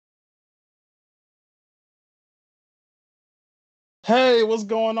Hey, what's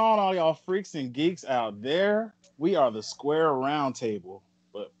going on, all y'all freaks and geeks out there? We are the Square Roundtable.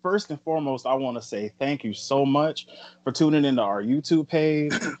 But first and foremost, I want to say thank you so much for tuning into our YouTube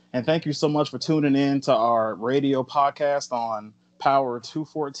page. And thank you so much for tuning in to our radio podcast on Power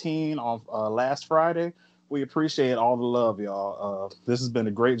 214 on last Friday. We appreciate all the love, y'all. This has been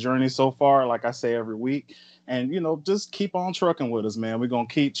a great journey so far, like I say every week. And, just keep on trucking with us, man. We're going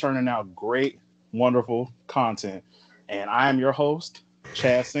to keep churning out great, wonderful content. And I am your host,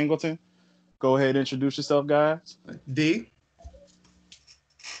 Chad Singleton. Go ahead and introduce yourself, guys. D.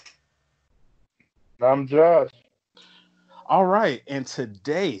 I'm Josh. All right. And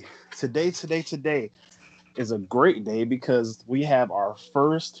today is a great day because we have our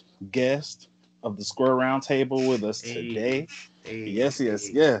first guest of the Square Roundtable with us today. Yes.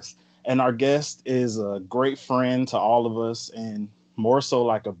 And our guest is a great friend to all of us and more so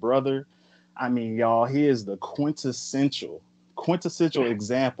like a brother. I mean, y'all, he is the quintessential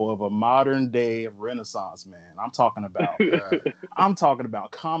example of a modern day Renaissance man. I'm talking about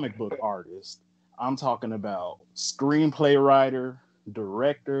comic book artist. I'm talking about screenplay writer,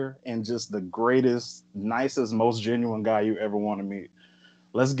 director, and just the greatest, nicest, most genuine guy you ever want to meet.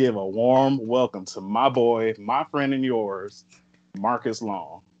 Let's give a warm welcome to my boy, my friend and yours, Marcus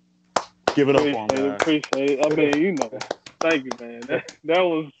Long. Give it up for him, guys. Appreciate it. I mean, thank you, man. That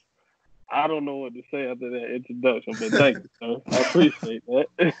was, I don't know what to say after that introduction, but thank you, sir. I appreciate that.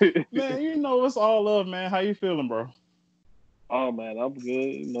 Man, it's all love, man. How you feeling, bro? Oh, man, I'm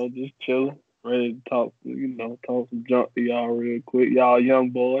good. Just chilling. Ready to talk, talk some junk to y'all real quick. Y'all young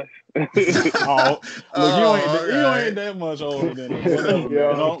boys. Look, you ain't that much older than us. Whatever,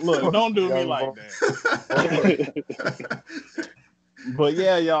 man. Don't do me like that. But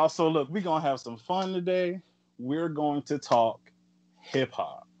yeah, y'all. So look, we're gonna have some fun today. We're going to talk hip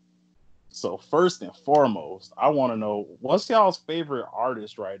hop. So first and foremost, I want to know what's y'all's favorite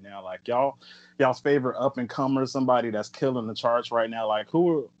artist right now? Like y'all's favorite up and comer, somebody that's killing the charts right now.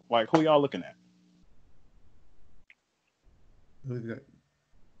 Who y'all looking at? Who's that?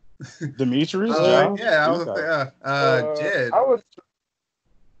 Demetrius? Jed.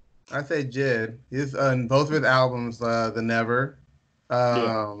 I'd say Jed. He's on both of his albums, The Never,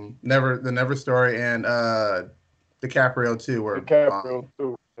 the Never Story, and DiCaprio 2 were DiCaprio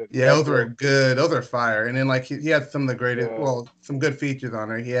 2. Yeah, those were good. Those are fire. And then he had some of the greatest, some good features on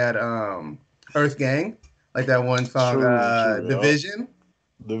there. He had Earth Gang, like that one song, Division.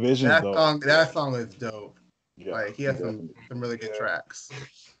 Division. That song is dope. Yeah, he has some really good tracks.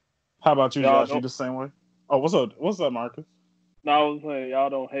 How about you, Josh? You the same way? Oh, what's up? What's up, Marcus? No, I was saying y'all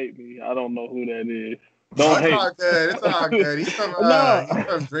don't hate me. I don't know who that is. It's all good. He's from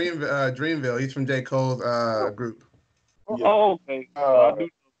Dreamville. He's from J. Cole's group. Yeah. Oh, okay.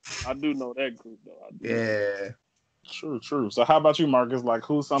 I do know that group though. Yeah. True. So how about you, Marcus?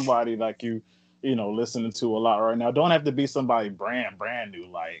 Who's somebody you listening to a lot right now? Don't have to be somebody brand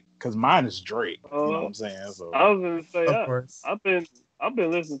new, because mine is Drake. You know what I'm saying? So I was gonna say, of course. I've been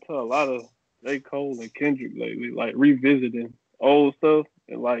listening to a lot of J. Cole and Kendrick lately, revisiting old stuff,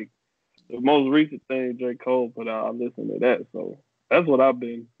 and the most recent thing J. Cole put out, I listen to that. So that's what I've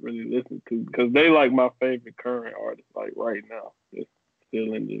been really listening to because they my favorite current artist right now. Just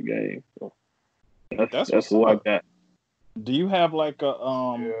still in the game. So that's who I got. Do you have who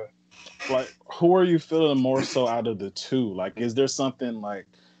are you feeling more so out of the two? Is there something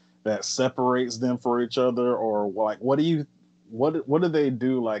that separates them for each other, or what do they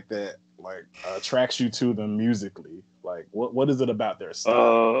do that attracts you to them musically? What is it about their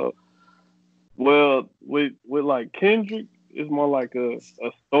style? Well, with Kendrick, it's more like a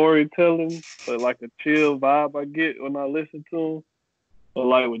storytelling, but a chill vibe I get when I listen to him.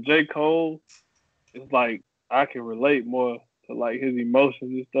 But with J. Cole, it's I can relate more to his emotions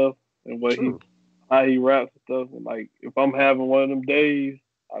and stuff and how he raps and stuff. And if I'm having one of them days,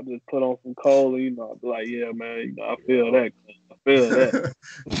 I just put on some Cole and I'll be like, yeah, man, I feel that. I feel that.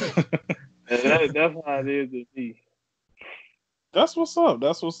 And that's how it is with me. That's what's up.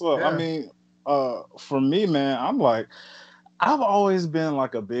 Yeah. I mean, for me, man, I've always been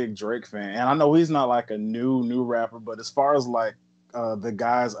a big Drake fan, and I know he's not a new rapper, but as far as the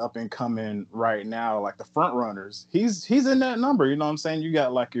guys up and coming right now, the front runners, he's in that number. You know what I'm saying? You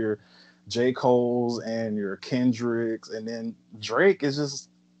got your J. Cole's and your Kendricks, and then Drake is just.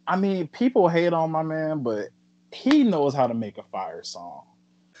 I mean, people hate on my man, but he knows how to make a fire song.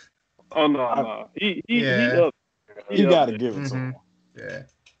 Oh no, he got to give it to him. Yeah.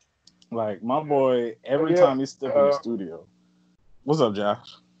 My boy, every time he step in the studio. What's up,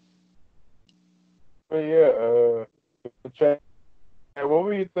 Josh? What do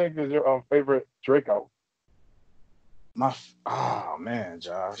you think is your favorite Drake album? Oh man,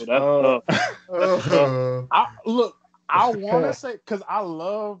 So Josh. that's tough. That's tough. Oh, I look. I want to say because I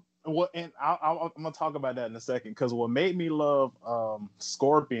love what, and I'm gonna talk about that in a second. Because what made me love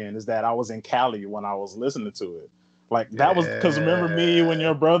Scorpion is that I was in Cali when I was listening to it. Like that was because remember me when yeah.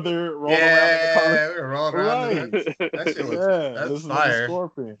 your brother rolled around in the car, Yeah, we were rolling around in right? that shit was Yeah, that's listening to fire.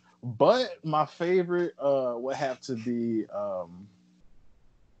 Scorpion. But my favorite would have to be I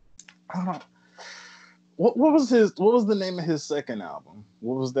don't know, what was the name of his second album?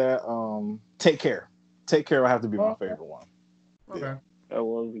 What was that? Take Care. Take Care will have to be my favorite one. Yeah, Okay. That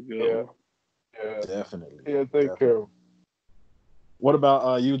was a good Yeah, one. yeah, definitely. yeah. Take Definitely. care. What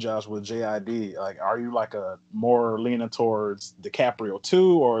about you, Josh, with JID? Like, are you like a more leaning towards DiCaprio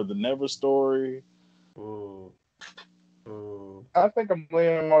 2 or the Never Story? Ooh. Ooh. I think I'm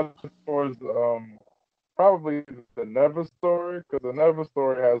leaning more towards probably the Never Story because the Never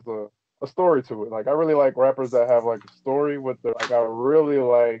Story has a story to it. Like I really like rappers that have like a story with their like I really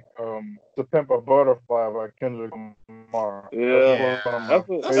like To Pimp a Butterfly by Kendrick Lamar. That's Yeah, one of Yeah. my That's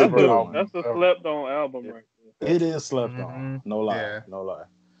a favorite good albums one. that's a ever. slept on album Yeah, right there. It is slept on. Mm-hmm. No lie. Yeah. No lie.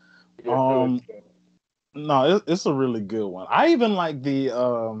 yeah, really Um, good. no, it's a really good one. I even like the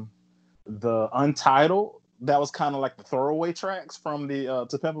Untitled. That was kind of like the throwaway tracks from the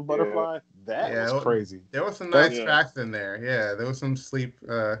To Pimp a Yeah, Butterfly. That was Yeah. crazy. There was some That's nice Yeah. tracks in there. Yeah, there was some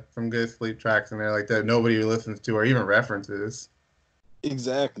good sleep tracks in there like that nobody listens to or even references.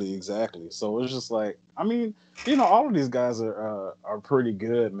 exactly. So it's just like, I mean, all of these guys are pretty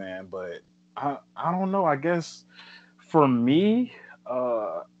good, man. But I don't know. I guess for me,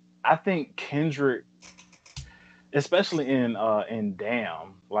 uh, I think Kendrick, especially in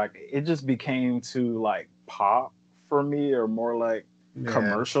Damn, like it just became too like pop for me, or more like Yeah. Yeah,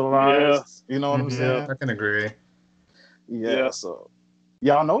 commercialized. You know what I'm Mm-hmm. yeah, saying? I can agree. Yeah. yeah. So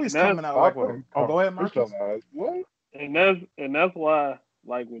y'all know he's And that's coming out like pop with a. and Oh, go ahead, Marcus. commercialized. What? and that's why,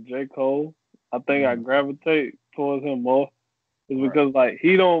 like with J. Cole, I think I Mhm. gravitate towards him more. Is Right. because like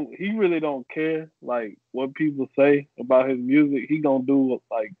he really don't care like what people say about his music. He gonna do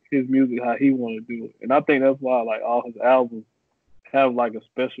like his music how he want to do it, and I think that's why like all his albums have like a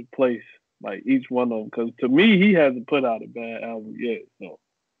special place, like each one of them. Because to me, he hasn't put out a bad album yet. So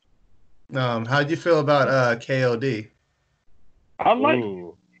How'd you feel about KOD? I like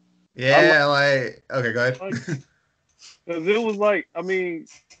Ooh. I like Yeah, like okay, go like ahead. because it was like I mean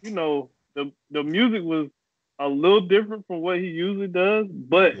the music was a little different from what he usually does,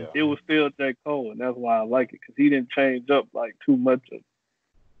 but Yeah. it was still J. Cole, and that's why I like it because he didn't change up like too much of.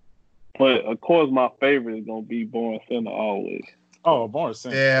 But of course, my favorite is gonna be Born Center always. Oh, Born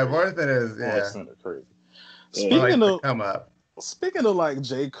Center Yeah, crazy. Barthen is Born yeah. Center crazy. I Yeah. Speaking like the of come up. speaking of like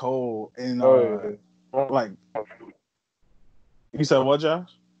J. Cole and Oh yeah. like you said what, Josh?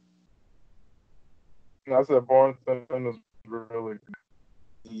 I said Born Center is really good.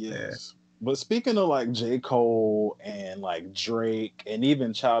 Yeah. Yes. But speaking of like J. Cole and like Drake and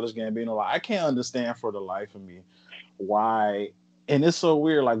even Childish Gambino, like I can't understand for the life of me why, and it's so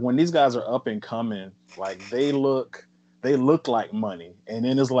weird, like when these guys are up and coming, like they look like money. And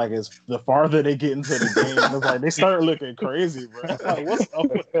then it's like as the farther they get into the game, it's like they start looking crazy, bro. Like what's up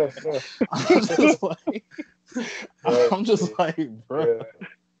with that? I'm just like Right. I'm just like, bro. Yeah.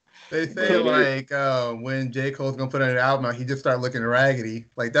 They But say it is. like when J. Cole's gonna put out an album out, he just start looking raggedy.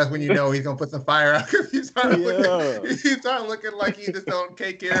 Like that's when you know he's gonna put some fire out because Yeah. he start looking like he just don't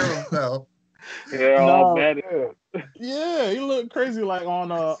take care of himself. Yeah, all No, bad. Yeah. yeah, he looked crazy like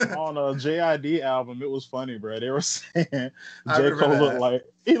on a JID album. It was funny, bro. They were saying I J. remember Cole that.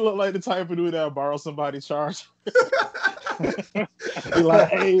 he looked like the type of dude that borrow somebody's charger. He like,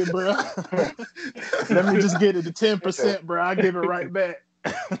 hey, bro, let me just get it to 10%, bro. I give it right back.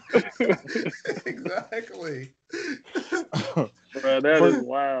 Exactly. Bro, that is But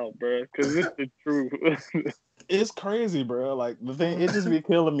wild, bro. Because it's the truth. it's crazy, bro. Like the thing, it just be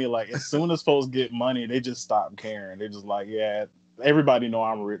killing me. Like as soon as folks get money, they just stop caring. They just like, yeah, everybody know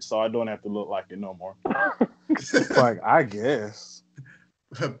I'm rich, so I don't have to look like it no more. Like I guess.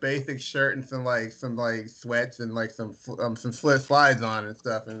 A basic shirt and some sweats and like some split slides on and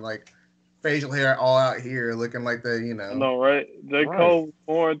stuff and like facial hair all out here looking like the I know, right? J. Right. Cole was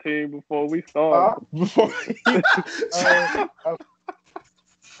quarantined before we started. Uh, Before I,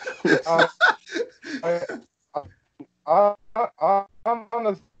 I, I, I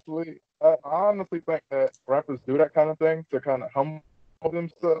honestly think that rappers do that kind of thing to kind of humble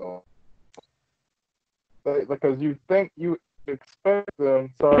themselves. Because you think you expect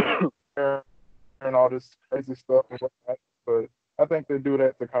them to start and all this crazy stuff and whatnot, but I think they do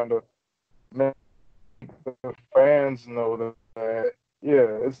that to kind of make the fans know that Yeah,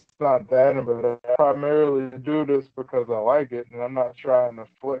 it's not that, but I primarily do this because I like it, and I'm not trying to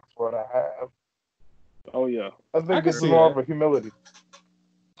flex what I have. Oh yeah. I I think can it's see more of that. a humility.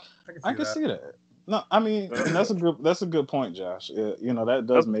 I can I see can that. see that. No, I mean, Yeah. and that's a good point, Josh. That does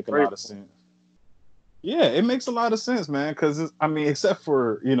That's a make a great lot of point. sense. Yeah, it makes a lot of sense, man. Because I mean, except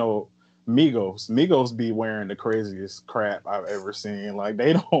for Migos be wearing the craziest crap I've ever seen. Like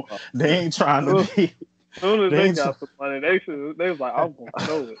they ain't trying to Soon be, soon as they they ain't, got some money, they was like, I'm gonna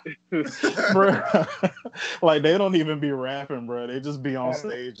show it. bro. Like they don't even be rapping, bro. They just be on And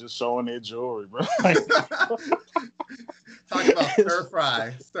stage just showing their jewelry, bro. Like Talk about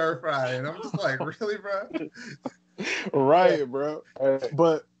it's stir fry, and I'm just like, really, bro? yeah, right, bro. hey,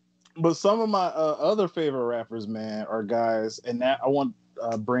 But some of my other favorite rappers, man, are guys, and that I want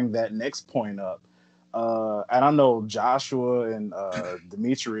bring that next point up. And I know Joshua and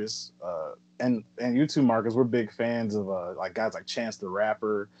Demetrius and you two, Marcus, we're big fans of like guys like Chance the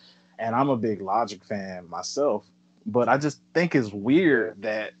Rapper, and I'm a big Logic fan myself. But I just think it's yeah, weird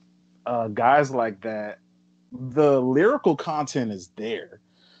that guys like that, the lyrical content is there,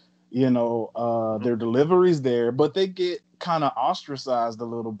 their delivery's there, but they get kind of ostracized a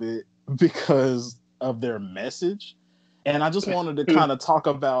little bit because of their message. And I just wanted to kind of talk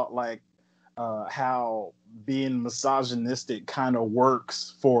about like how being misogynistic kind of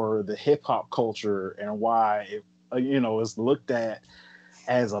works for the hip hop culture and why it, is looked at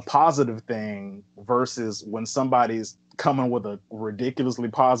as a positive thing versus when somebody's coming with a ridiculously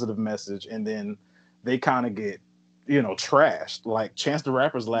positive message and then they kind of get trashed. Like Chance the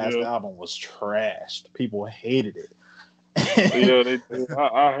Rapper's last Yeah. album was trashed. People hated it. Yeah, they do.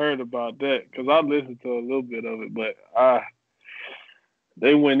 I heard about that because I listened to a little bit of it, but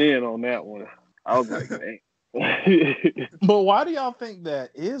they went in on that one. I was like, dang. But why do y'all think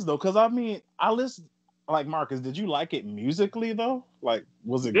that is though? Because I mean, I listen. Like Marcus, did you like it musically though? Like,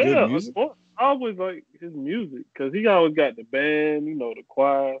 was it good Yeah, music? well, I always like his music because he always got the band, the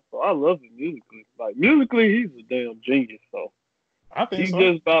choir. So I love it musically. Like musically, he's a damn genius. So I think he so.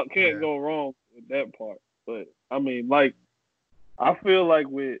 just about can't Yeah. go wrong with that part. But I mean, like I feel like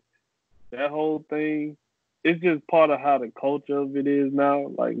with that whole thing, it's just part of how the culture of it is now.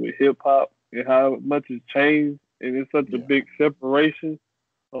 Like with hip hop and how much has changed, and it's such a Yeah. big separation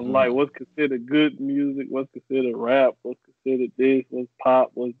of like Mhm. what's considered good music, what's considered rap, what's considered this, what's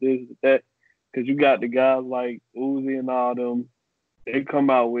pop, what's this, what's that. Because you got the guys like Uzi and all them, they come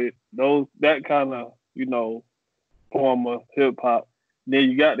out with that kind of form of hip hop. Then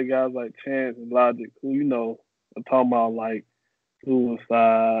you got the guys like Chance and Logic who are talking about like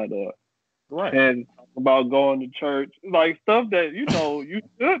suicide or Right. Chance talking about going to church, like stuff that you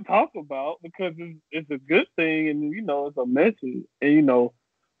should talk about because it's a good thing and it's a message and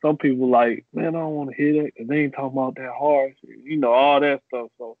some people like, man, I don't want to hear that because they ain't talking about that hard shit, all that stuff.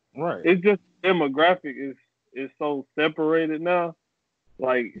 So Right. it's just demographic is so separated now.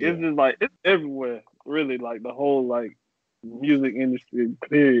 Like it's Yeah. just like it's everywhere, really. Like the whole like music industry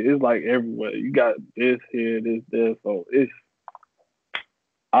period is like everywhere. You got this here, this there. So it's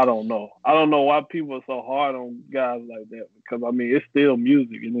I don't know. I don't know why people are so hard on guys like that because I mean it's still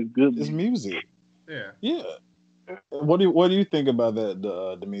music and it's good It's music. music. Yeah. Yeah. What do you think about that,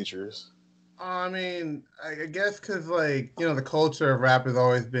 Demetrius? I mean, I guess because, like, the culture of rap has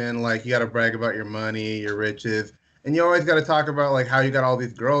always been like you got to brag about your money, your riches, and you always got to talk about like how you got all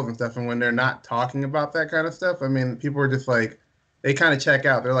these girls and stuff. And when they're not talking about that kind of stuff, I mean, people are just like, they kind of check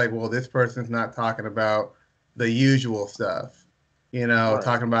out. They're like, well, this person's not talking about the usual stuff, Right.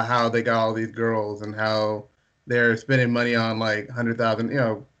 talking about how they got all these girls and how they're spending money on like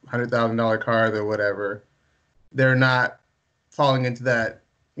 $100,000 cars or whatever. They're not falling into that,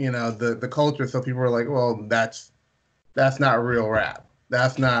 the culture. So people are like, well, that's not real rap.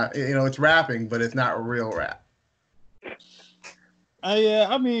 That's not, it's rapping, but it's not real rap. Yeah,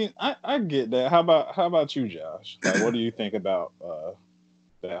 I mean, I get that. How about you, Josh? Like, what do you think about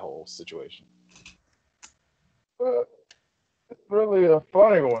that whole situation? uh, it's really a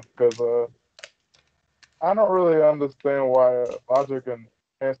funny one because I don't really understand why Logic and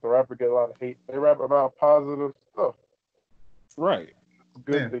Chance the Rapper get a lot of hate. They rap about positive stuff. Right. It's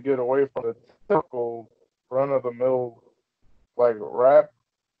good Yeah. to get away from the typical run of the mill like rap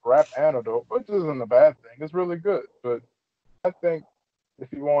antidote, which isn't a bad thing. It's really good, but I think if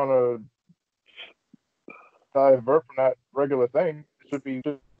you want to divert from that regular thing, it should be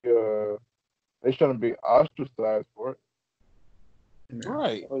they shouldn't be ostracized for it. Yeah.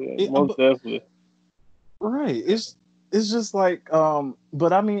 Right. Oh yeah, It, most definitely. right. It's just like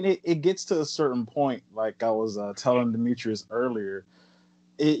but I mean it gets to a certain point, like I was telling Demetrius earlier.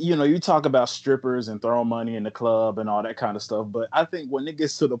 you talk about strippers and throwing money in the club and all that kind of stuff, but I think when it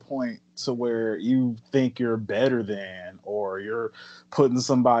gets to the point to where you think you're better than, or you're putting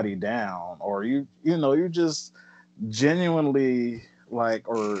somebody down, or you just genuinely like,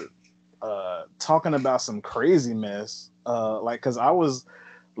 or talking about some crazy mess, like, because I was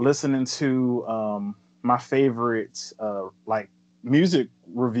listening to my favorite like music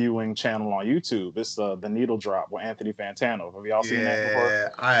reviewing channel on YouTube. It's the Needle Drop with Anthony Fantano. Have y'all seen that before? Yeah,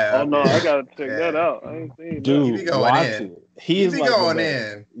 I have. Oh no, I gotta check Yeah. that out. I ain't seen Dude, He be going watch in. it. He He's be like going the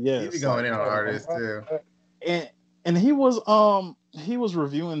best. in. Yes, He be going in on like, artists too. and he was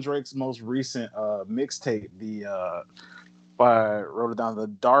reviewing Drake's most recent mixtape, the I wrote it down, the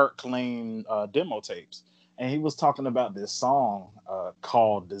Dark Lane demo tapes, and he was talking about this song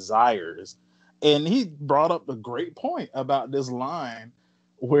called Desires, and he brought up a great point about this line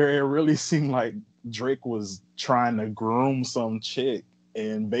where it really seemed like Drake was trying to groom some chick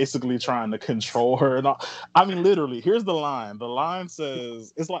and basically trying to control her. And all. I mean, literally, here's the line. The line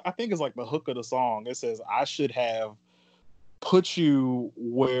says, it's like, I think it's like the hook of the song. It says, "I should have put you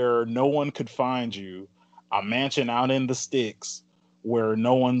where no one could find you, a mansion out in the sticks where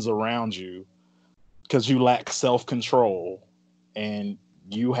no one's around you, because you lack self-control and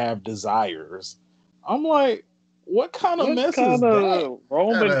you have desires." I'm like, what kind of What mess kind is that? of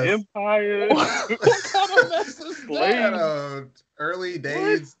Roman Kinda- Empire? What kind of mess is What that? kind of early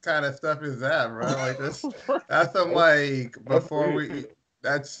days kind of stuff is that, bro? Like this. That's some like before we.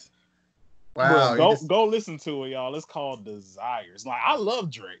 That's wow. Bro, you just- go listen to it, y'all. It's called Desires. Like, I love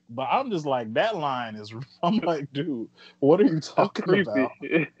Drake, but I'm just like, that line is. I'm like, dude, what are you That's talking creepy. about?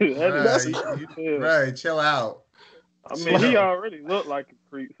 That is right, creepy. right, chill out. I mean, he Chill. already looked like a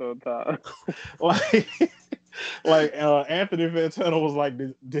creep sometimes. Like, like Anthony Fantano was like,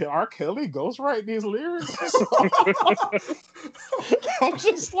 did R. Kelly ghostwrite these lyrics? I'm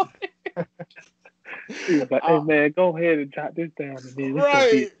just like, He was like, "Hey man, go ahead and jot this down, and then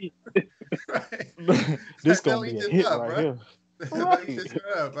right. Right. This Tell gonna me be a this hit up, right bro. here. Like, shit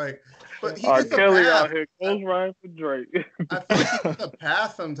straight up. Like, but he R. gets a Kelly pass. out here goes right for Drake." I feel like he gets a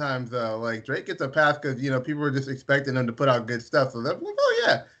pass sometimes though. Like Drake gets a pass because people are just expecting him to put out good stuff. So they're like, oh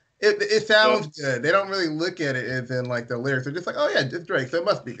yeah, it sounds good. They don't really look at it as in like the lyrics. They're just like, oh yeah, it's Drake, so it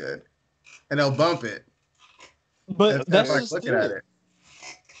must be good, and they'll bump it. But that's like just looking it. at it.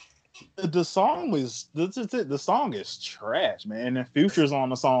 The song is this is it. The song is trash, man. And Future's on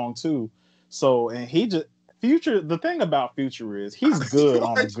the song too. So, and he just Future. The thing about Future is he's good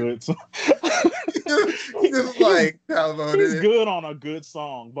on a good song. He just like downloaded He's it. good on a good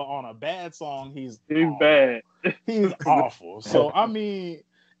song, but on a bad song, he's awful. bad. He's awful. So I mean,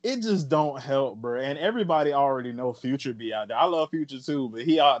 it just don't help, bro. And everybody already know Future be out there. I love Future too, but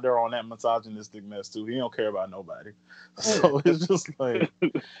he out there on that misogynistic mess too. He don't care about nobody. So it's just like,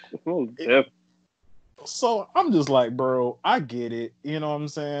 so I'm just like, bro, I get it. You know what I'm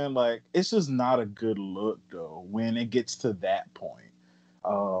saying? Like, it's just not a good look though when it gets to that point.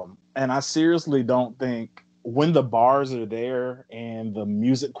 And I seriously don't think when the bars are there and the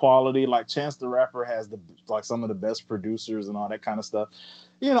music quality, like Chance the Rapper has some of the best producers and all that kind of stuff.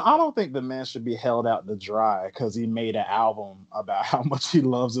 I don't think the man should be held out to dry because he made an album about how much he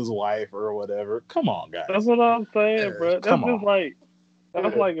loves his wife or whatever. Come on, guys. That's what I'm saying, bro. That's Come just on. like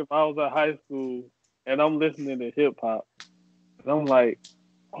if I was at high school and I'm listening to hip hop and I'm like,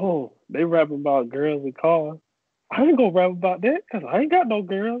 oh, they rapping about girls and cars. I ain't gonna rap about that because I ain't got no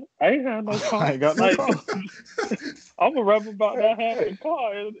girl. I ain't had no car. I ain't got no car. I'm gonna rap about not having a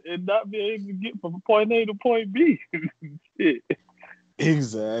car and not be able to get from point A to point B. Shit.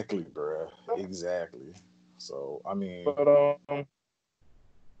 Exactly, bro. Exactly. So I mean,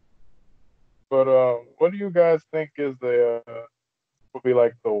 But what do you guys think is would be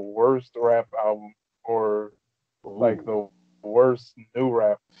like the worst rap album or like the worst new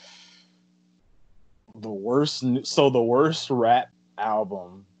rap? The worst rap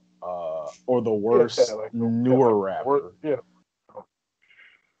album, or the worst newer rapper.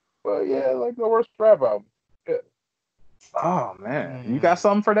 Well, yeah, like the worst rap album. Yeah. Oh man, you got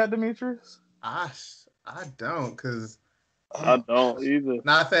something for that, Demetrius? I don't, cause I don't either.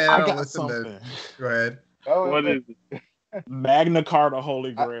 Not saying I don't got listen something. to. Go ahead. What is it? Magna Carta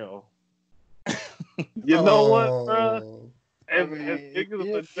Holy Grail. You know what, bro? As big as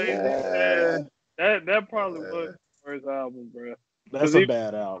a Jay-Z fan, that probably was the first album, bro. That's a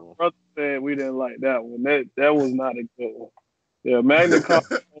bad album. Brother said we didn't like that one. That was not a good one. Yeah, Magna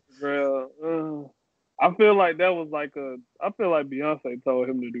Carta Grail. I feel like that was I feel like Beyonce told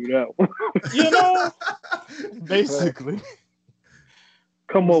him to do that one. Basically.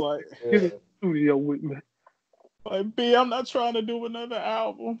 Come on, get in the studio with me. Like, B, I'm not trying to do another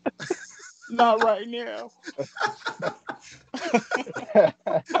album. Not right now.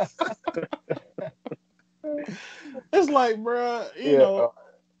 It's like, bruh, Yeah.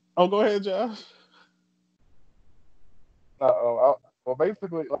 Oh, go ahead, Josh. Well,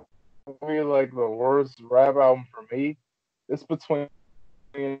 basically, like, maybe like the worst rap album for me, it's between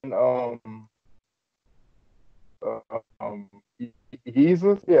um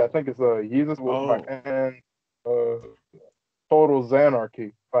Yeezus. Yeah, I think it's Yeezus Oh, and uh Total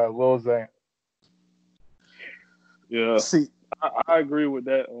Xanarchy by Lil Xan. Yeah, see, I agree with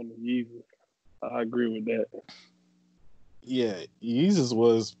that on the Yeezus. I agree with that. yeah, Jesus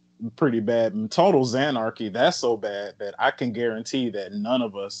was pretty bad. And Total Xanarchy, that's so bad that I can guarantee that none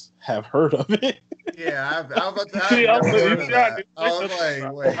of us have heard of it. Yeah, I was about to See, ask. I'm Never you heard of see, I that. didn't I say was nothing like,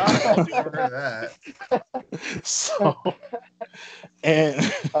 about wait, it. I thought never heard of that. So,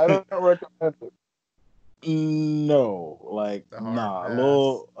 and I don't recommend it. no, like, The hard nah, pass.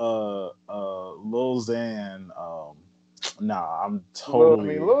 Lil Xan, nah, I'm I mean,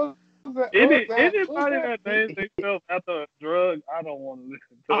 totally. Anybody Lil that Xan, names themselves after a drug, I don't want to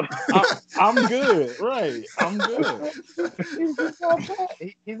listen I, to. I'm good, right? I'm good. he's just not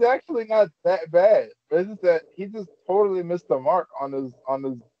bad. He's actually not that bad. But it's just that he just totally missed the mark on his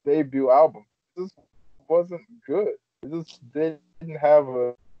debut album. It just wasn't good. It just didn't have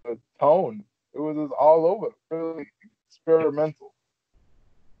a tone. It was just all over, really experimental.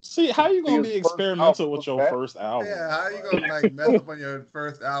 See, how you See, gonna his be first album experimental with was your bad. first album, Yeah, how though? you gonna like mess up on your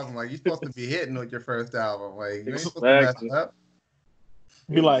first album? Like you're supposed to be hitting with your first album. Like you ain't supposed to mess Exactly. up.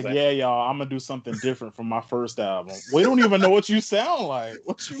 Be like, Exactly. yeah, y'all, I'm gonna do something different from my first album. We don't even know what you sound like.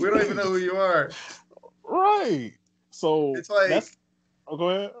 What you We don't even know mean? who you are. Right. So It's like that's. Oh, go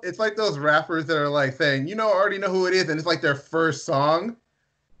ahead. it's like those rappers that are like saying, already know who it is, and it's like their first song,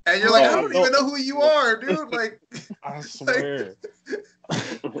 and you're like, I Oh, Right. don't even Oh, know who you are, dude. Like, I like swear.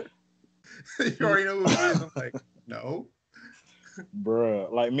 you already know who it is. I'm like, no.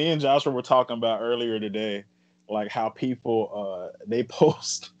 Bruh. Like me and Joshua were talking about earlier today, like how people they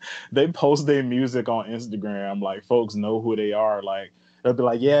post they post their music on Instagram, like folks know who they are. Like they'll be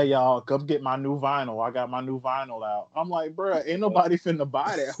like, yeah, y'all, come get my new vinyl. I got my new vinyl out. I'm like, bruh, ain't nobody finna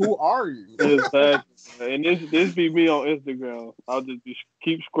buy that. Who are you? exactly. And this be me on Instagram. I'll just be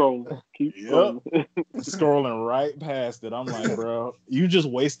keep scrolling, keep Yep. scrolling. Scrolling right past it. I'm like, bro, you just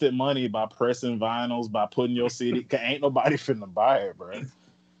wasted money by pressing vinyls, by putting your CD. Cause ain't nobody finna buy it, bro. Like,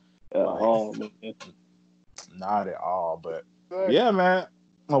 Oh man. not at all. But Exactly. yeah, man.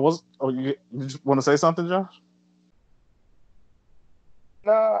 You just want to say something, Josh?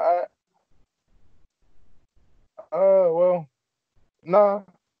 Nah, well, nah.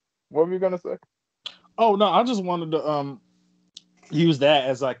 What were you gonna say? Oh no, I just wanted to use that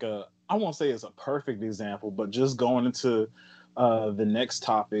as like I won't say it's a perfect example, but just going into the next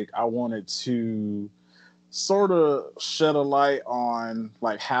topic, I wanted to sort of shed a light on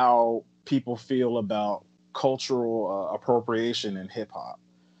like how people feel about cultural appropriation in hip hop.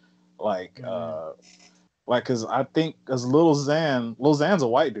 Like, because I think as Lil Xan's a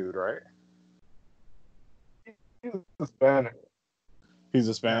white dude, right? He's Hispanic. He's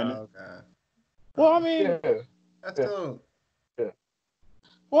Hispanic. Oh, okay. Well, I mean, Yeah, That's yeah, cool. yeah.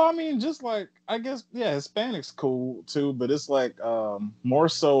 well, I mean, just like I guess, yeah, Hispanic's cool too, but it's like more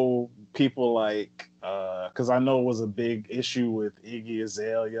so people like because I know it was a big issue with Iggy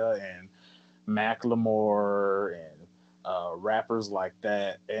Azalea and Macklemore and rappers like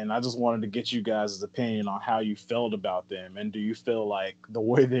that, and I just wanted to get you guys' opinion on how you felt about them, and do you feel like the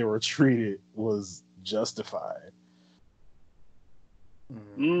way they were treated was justified?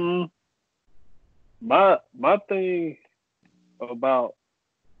 Mm. Mm, my thing about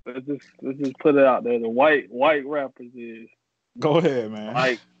let's just put it out there. The white rappers is Go ahead, man.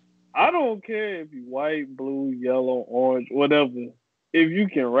 like I don't care if you white, blue, yellow, orange, whatever. If you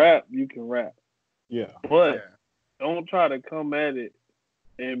can rap, you can rap. Yeah. But Yeah. don't try to come at it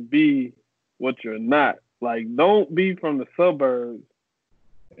and be what you're not. Like don't be from the suburbs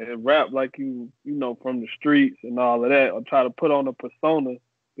and rap like you know from the streets and all of that, or try to put on a persona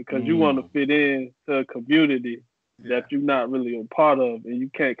because you want to Mm, fit in to a community that Yeah. you're not really a part of and you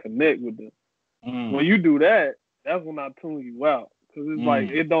can't connect with them. When mm, you do that, that's when I tune you out because it's like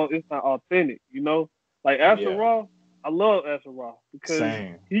mm. it's not authentic, you know. Like Yeah. Asher I love Asher because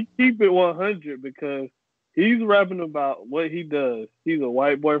Same. he keep it 100 because he's rapping about what he does. He's a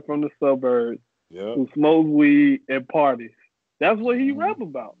white boy from the suburbs Yep. who smokes weed and parties. That's what he Mm, rap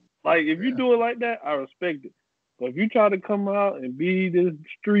about. Like if you Yeah. do it like that, I respect it. But if you try to come out and be this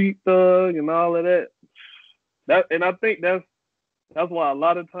street thug and all of that, and I think that's why a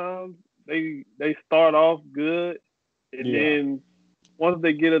lot of times they start off good, and then once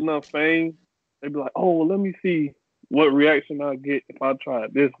they get enough fame, they be like, oh, well, let me see what reaction I get if I try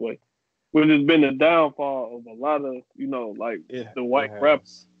it this way. Which has been the downfall of a lot of, like the white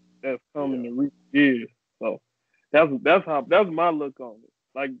rappers that's coming in recent years. So that's my look on it.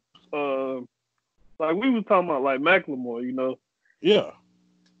 Like we was talking about like Macklemore, Yeah.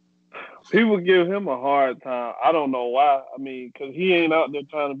 People give him a hard time. I don't know why. I mean, because he ain't out there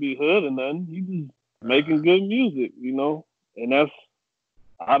trying to be hood or nothing. He's just making good music, And that's,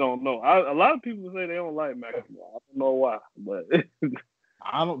 I don't know. A lot of people say they don't like Macklemore. I don't know why, but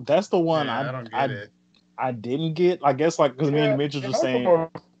I don't. That's the one I don't get it. I didn't get. I guess like because me and Mitch were saying,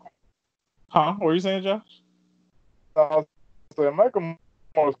 huh? What were you saying, Josh? I was saying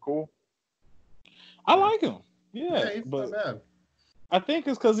Macklemore's cool. I like him. Yeah, he's but not bad. I think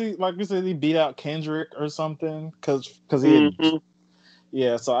it's because he, like we said, he beat out Kendrick or something. Because he,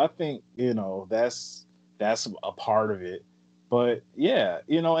 yeah. So I think that's a part of it. But yeah,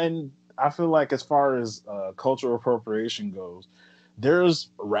 and I feel like as far as cultural appropriation goes, there's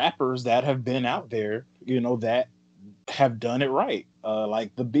rappers that have been out there, that have done it right.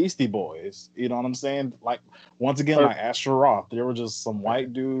 Like the Beastie Boys, you know what I'm saying? Like once again, like Asher Roth, there were just some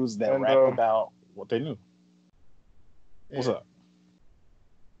white dudes that rap about what they knew. What's up?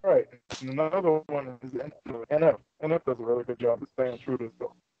 Right. And another one is NF. NF does a really good job of staying true to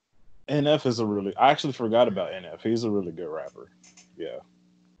himself. NF is I actually forgot about NF. He's a really good rapper. Yeah.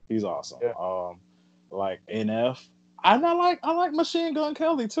 He's awesome. Yeah. Like NF. I like Machine Gun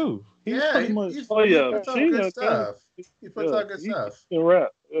Kelly too. He's pretty much. He puts out good stuff. He puts out good stuff. He can rap.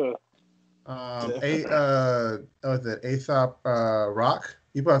 Yeah. What's it? ASAP Rock.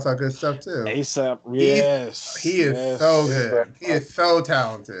 He puts out good stuff too. ASAP, yes. He is so good. He is so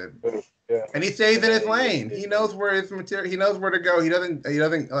talented. Yeah. And he stays in his lane. He knows where his material. He knows where to go. He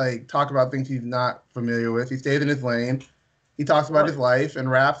doesn't like talk about things he's not familiar with. He stays in his lane. He talks about his life and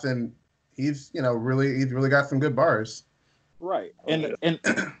raps, and he's really got some good bars. Right. And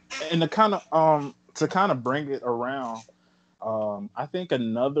to kind of bring it around, I think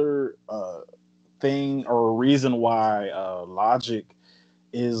another thing or reason why Logic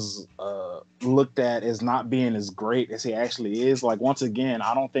is looked at as not being as great as he actually is. Like once again,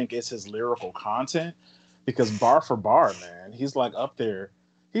 I don't think it's his lyrical content, because bar for bar, man, he's like up there.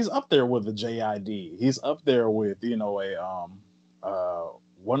 He's up there with the JID. He's up there with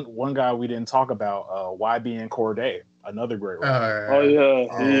one guy we didn't talk about, YB and Corday, another great rapper. He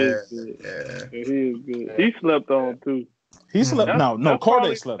is good. Yeah, he is good. He slept on too. He slept. No,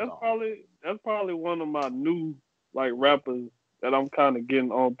 Corday slept on. That's probably one of my new like rappers that I'm kind of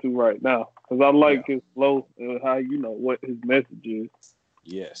getting onto right now, because I like his flow and how what his message is.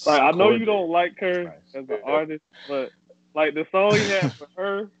 Yes. Like I know you don't like her as an artist, but like the song he had for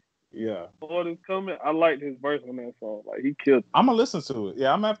her. Yeah. Lord is Coming. I liked his verse on that song. Like he killed it. I'm gonna listen to it.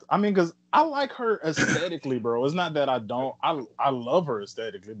 Yeah, because I like her aesthetically, bro. It's not that I don't. I love her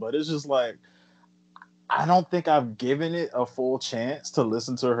aesthetically, but it's just like I don't think I've given it a full chance to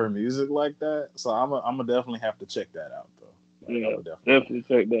listen to her music like that. So I'm gonna definitely have to check that out, though. Like, definitely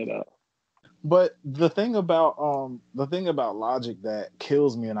check that out. But the thing about Logic that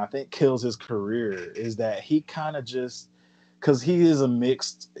kills me, and I think kills his career, is that he kind of just, because he is a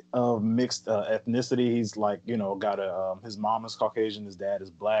mixed ethnicity. He's like, got his mom is Caucasian, his dad is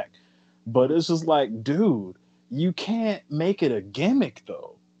black, but it's just like, dude, you can't make it a gimmick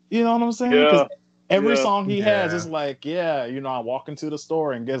though. You know what I'm saying? Because every song he has is like, I walk into the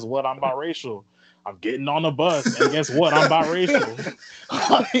store and guess what? I'm biracial. I'm getting on the bus and guess what? I'm biracial.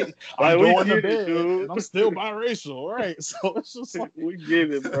 I'm going to bed and I'm still biracial, right? So it's just like, we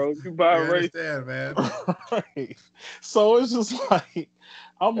get it, bro. You biracial, understand, man. Right. So it's just like,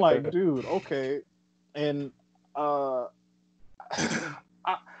 I'm like, dude, okay, and I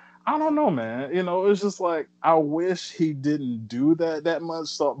don't know, man. It's just like I wish he didn't do that much.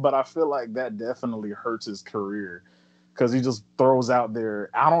 So, but I feel like that definitely hurts his career. Because he just throws out there.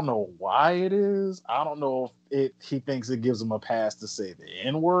 I don't know why it is. I don't know if he thinks it gives him a pass to say the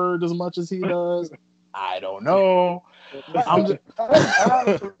N-word as much as he does. I don't know. I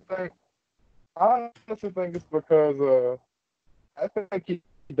honestly think it's because I think he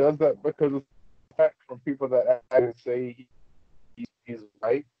does that because it's attack from people that actually say he's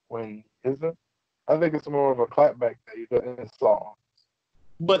right when he isn't. I think it's more of a clapback that he does in his song.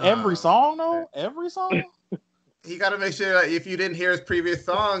 But every song, though? Every song? You got to make sure that if you didn't hear his previous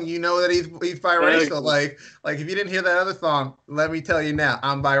song, you know that he's biracial. Like if you didn't hear that other song, let me tell you now,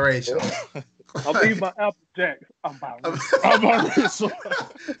 I'm biracial. I'll eat my Apple Jacks. I'm biracial. I'm biracial.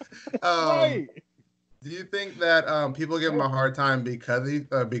 Right. Do you think that people give him a hard time because he's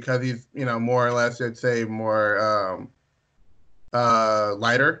more or less, I'd say, more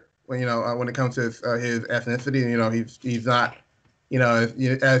lighter when it comes to his ethnicity? He's not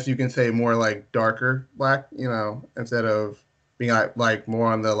as you can say, more like darker black, instead of being like more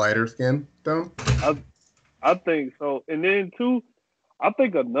on the lighter skin tone. I think so. And then too, I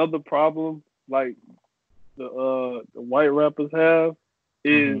think another problem like the white rappers have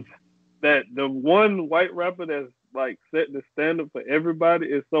is that the one white rapper that's like set the standard for everybody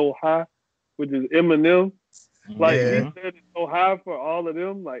is so high, which is Eminem. Like he said it's so high for all of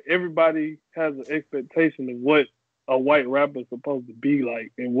them. Like everybody has an expectation of what a white rapper is supposed to be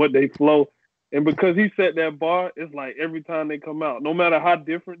like and what they flow. And because he set that bar, it's like every time they come out, no matter how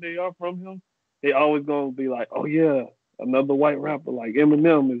different they are from him, they always gonna be like, oh yeah, another white rapper like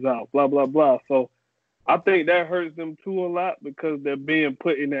Eminem is out, blah blah blah. So I think that hurts them too a lot because they're being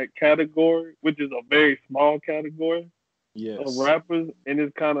put in that category, which is a very small category of rappers, and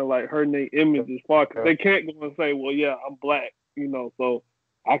it's kind of like hurting their image as far because they can't go and say, well, yeah, I'm black, so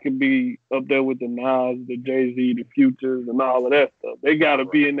I could be up there with the Nas, the Jay-Z, the Futures, and all of that stuff. They got to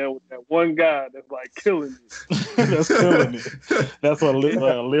be in there with that one guy that's like killing it. That's killing it. That's a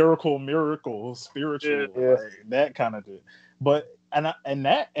lyrical miracle, spiritual, like that kind of thing. But and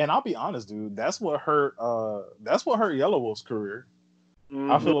I'll be honest, dude, that's what hurt Yellow Wolf's career.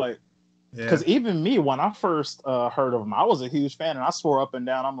 I feel like because even me, when I first heard of him, I was a huge fan, and I swore up and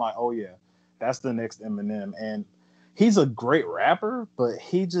down, I'm like, oh yeah, that's the next Eminem. And he's a great rapper, but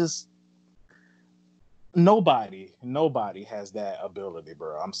he just nobody has that ability,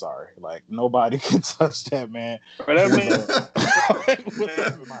 bro. I'm sorry, like nobody can touch that man. But that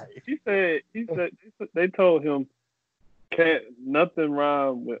man, he said they told him can't nothing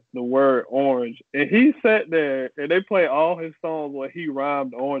rhyme with the word orange, and he sat there and they played all his songs where he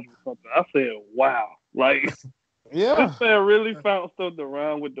rhymed orange with something. I said, wow, like. Yeah, this man really found something to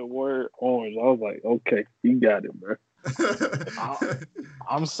rhyme with the word orange. I was like, okay, you got it, bro.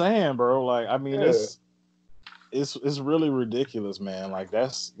 I'm saying, bro, like, I mean, it's really ridiculous, man. Like,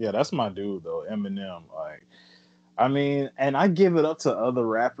 that's my dude, though, Eminem. Like, I mean, and I give it up to other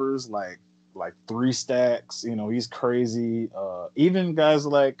rappers, like 3 Stacks. He's crazy. Even guys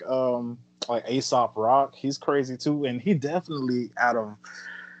like Aesop Rock, he's crazy too, and he definitely out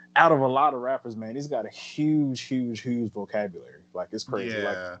of a lot of rappers, man, he's got a huge vocabulary. Like, it's crazy.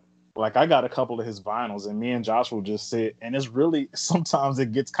 Yeah. Like I got a couple of his vinyls, and me and Josh will just sit, and it's really sometimes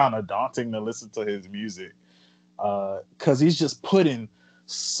it gets kind of daunting to listen to his music, because he's just putting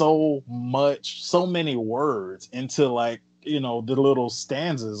so many words into like the little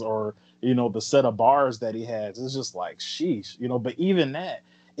stanzas or the set of bars that he has. It's just like sheesh, But even that,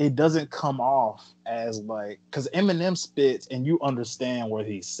 it doesn't come off as like, because Eminem spits and you understand what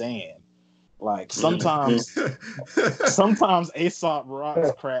he's saying. Like sometimes Aesop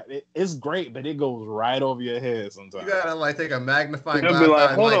Rock's crap, it's great, but it goes right over your head sometimes. You gotta like take a magnifying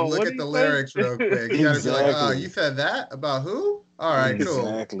glass and look at the lyrics real quick. You gotta be like, oh, you said that about who? All right,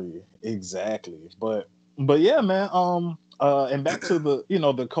 cool. Exactly. But yeah, man. And back to the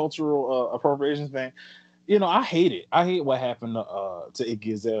the cultural appropriation thing. I hate it. I hate what happened to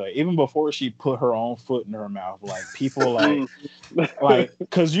Iggy Azalea. Even before she put her own foot in her mouth, like people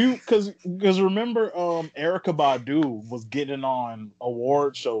because remember Erykah Badu was getting on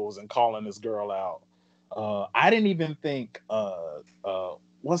award shows and calling this girl out. I didn't even think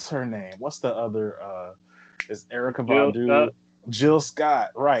what's her name? What's the other? Is Erykah Badu? Jill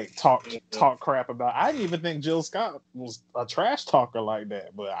Scott, right? Talk crap about. I didn't even think Jill Scott was a trash talker like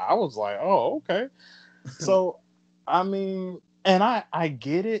that, but I was like, oh, okay. So, I mean, and I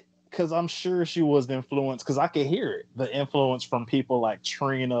get it because I'm sure she was influenced because I could hear it, the influence from people like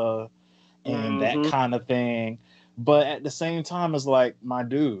Trina and that kind of thing. But at the same time, it's like, my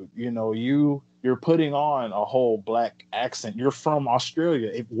dude, you're putting on a whole black accent. You're from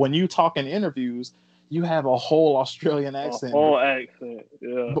Australia. When you talk in interviews, you have a whole Australian accent.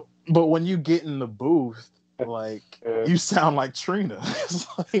 Yeah. But when you get in the booth, like you sound like Trina. It's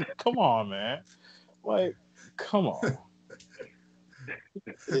like, come on, man. Like, come on.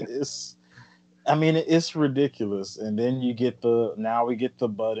 It's ridiculous. And then we get the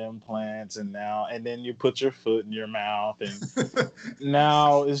butt implants, and then you put your foot in your mouth, and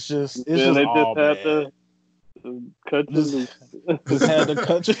now it's just all bad.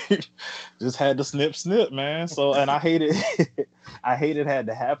 Just had to snip, man. So, and I hate it. I hate it had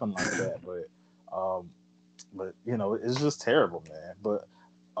to happen like that, but it's just terrible, man. But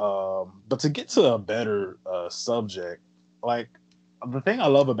to get to a better subject, like the thing I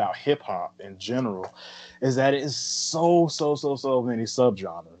love about hip hop in general is that it is so many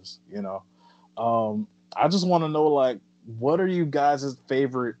subgenres. I just want to know, like, what are you guys'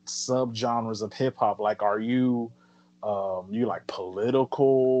 favorite subgenres of hip hop? Like, are you like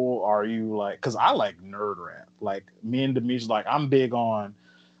political? Are you like? Because I like nerd rap. Like me and Demetri, like I'm big on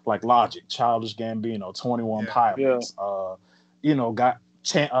like Logic, Childish Gambino, 21 Yeah. Yeah. Pilots. Got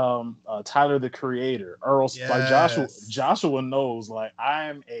Tyler the Creator, like Yes. Joshua knows, like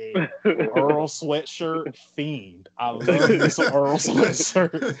I'm a Earl sweatshirt fiend. I love me some Earl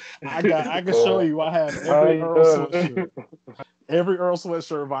sweatshirt. I can show you. I have every Earl sweatshirt, every Earl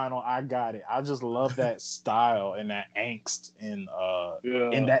sweatshirt vinyl. I got it. I just love that style and that angst in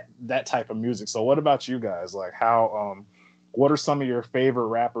Yeah. that type of music. So what about you guys? Like what are some of your favorite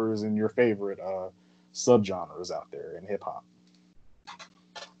rappers and your favorite subgenres out there in hip hop?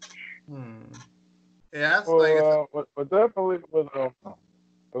 Hmm. Yeah, that's like it's But definitely with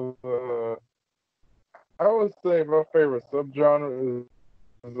uh, I would say my favorite subgenre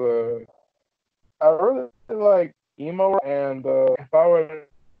is I really like emo, and if I were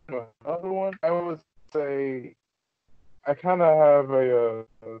to name another one, I would say I kind of have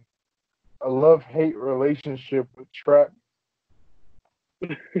a love hate relationship with trap.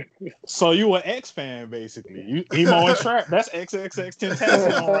 So you an X fan basically? You emo and trap? That's XXX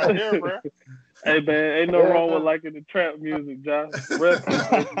Tentacion right there, bro. Hey man, ain't no wrong with Yeah, liking the trap music, Josh. Rep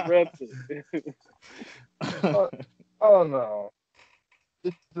it, baby. Rep it. uh, oh no,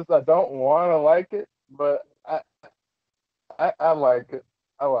 it's just I don't want to like it, but I like it.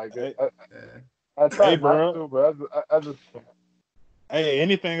 I like it. hey, yeah. I hey, try not bro. to, but I just can't. Hey,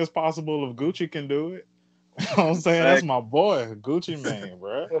 anything is possible if Gucci can do it. You know what I'm saying? That's Back my boy, Gucci Mane,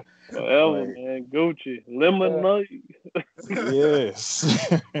 bro. forever, Like, man. Gucci. Lemonade.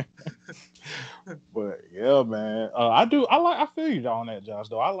 yes. But yeah, man. I feel you on that, Josh.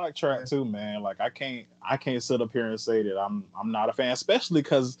 Though I like trap Yeah. too, man. Like I can't sit up here and say that I'm not a fan, especially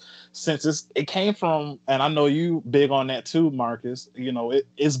because since it came from, and I know you big on that too, Marcus. You know,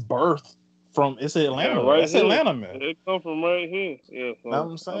 it's birth from it's Yeah, Atlanta. right That's here. Atlanta, man. It come from right here. Yeah, Know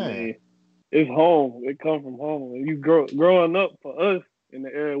what so I'm I saying? mean, it's home. It come from home. And you growing up for us in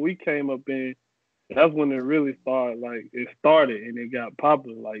the era we came up in, that's when it really started. Like it started and it got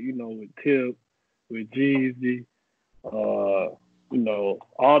popular. Like with Tip, with Jeezy, all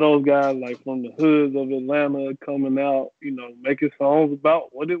those guys like from the hoods of Atlanta coming out, making songs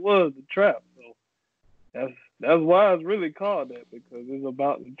about what it was, the trap. So that's why it's really called that because it's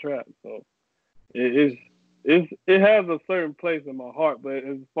about the trap. So it has a certain place in my heart. But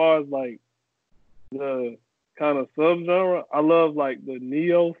as far as like the kind of subgenre, I love like the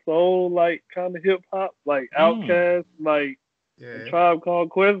neo soul like kind of hip hop, like Mm, Outkast, like a Yeah. Tribe Called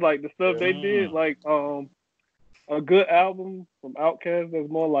Quest, like the stuff Yeah. they did. mm. Like a good album from Outkast that's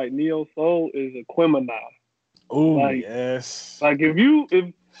more like neo soul is Aquemini. Oh Like yes.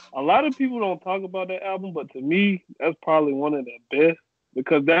 if a lot of people don't talk about that album, but to me that's probably one of the best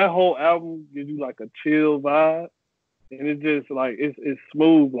because that whole album gives you like a chill vibe and it's just like it's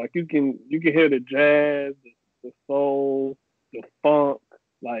smooth. Like you can hear the jazz, the soul, the funk,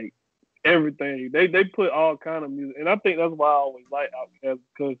 like everything. They put all kind of music, and I think that's why I always like Outkast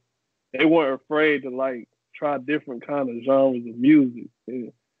because they weren't afraid to like try different kind of genres of music. Yeah.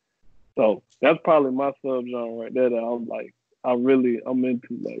 So that's probably my subgenre right there that I'm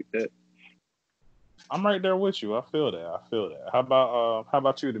into like that. I'm right there with you. I feel that. I feel that. How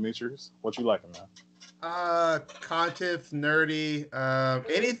about you, Demetrius? What you liking, man? Conscious, nerdy,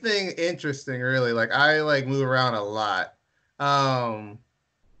 anything interesting really. Like I like move around a lot. Um,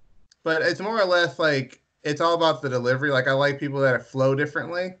 but it's more or less like it's all about the delivery. Like I like people that flow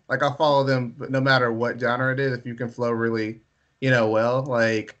differently. Like I'll follow them no matter what genre it is. If you can flow really, well,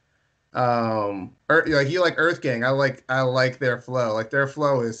 like you like Earth Gang. I like their flow. Like their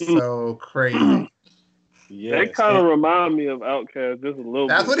flow is so crazy. They Yes. kind of remind me of Outkast just a little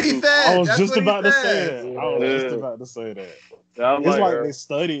That's bit what he too. I said. was That's just what he about to say said. that. I was Yeah. just Yeah, about to say that. yeah, I It's like like her. they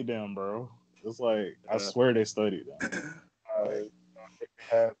studied them, bro. It's like I Yeah. swear they studied them. Like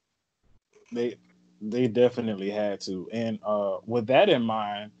Had they they definitely had to. And with that in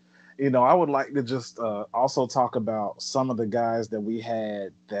mind, I would like to just also talk about some of the guys that we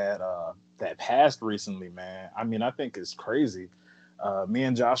had that passed recently, man. I mean, I think it's crazy. Me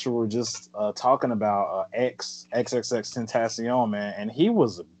and Joshua were just talking about XXX Tentacion, man, and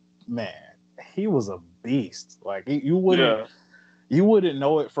man, he was a beast. Like Yeah. you wouldn't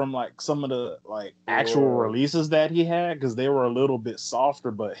know it from like some of the like actual yeah. releases that he had because they were a little bit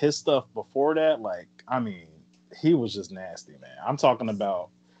softer, but his stuff before that, like, I mean, he was just nasty, man. I'm talking about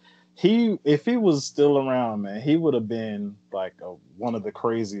if he was still around, man, he would have been like one of the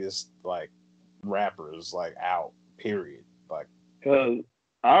craziest like rappers like out, period. Like, Cause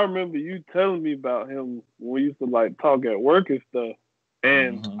I remember you telling me about him when we used to like talk at work and stuff.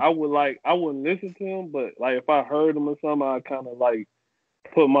 And Hmm. I wouldn't listen to him, but like if I heard him or something, I kind of like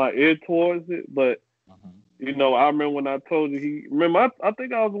put my ear towards it. But Hmm. I remember when I told you I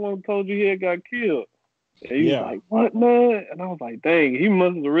think I was the one who told you he had got killed. And he was Yeah, like, "What, man?" And I was like, "Dang, he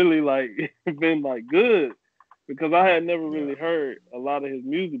must have really like been like good." Because I had never yeah. really heard a lot of his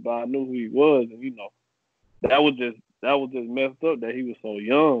music, but I knew who he was, and that was just messed up that he was so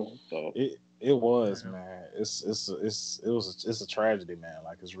young. So It was, Yeah. man. It's a tragedy, man.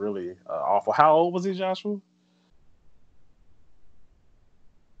 Like it's really awful. How old was he, Joshua?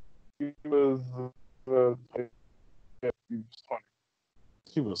 He was uh, yeah, he was 20.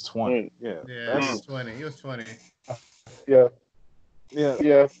 He was 20. mm, Yeah, Yeah, he was that's 20. He was 20. Yeah, yeah,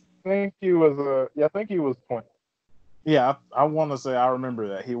 yeah. I think he was 20. yeah. I want to say I remember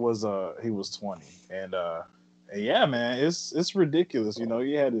that he was 20, and yeah, man, it's ridiculous. You know,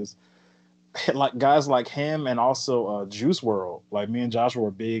 he had his like guys like him and also Juice World. Like me and Joshua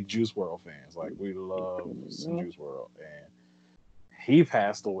were big Juice World fans. Like we love some mm, Juice World, and he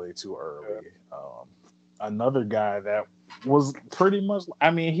passed away too early. Another guy that was pretty much.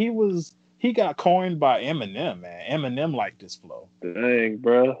 I mean, he got coined by Eminem. Man, Eminem liked his flow. dang,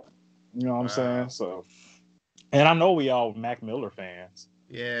 bro. You know what I'm saying? Wow. So, and I know we all Mac Miller fans.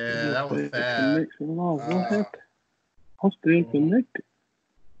 It Yeah, just that was said sad. connection lost. What Uh, happened? I'm still mhm. connected.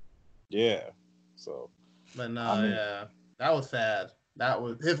 Yeah. So, But I no, mean, yeah, that was sad. That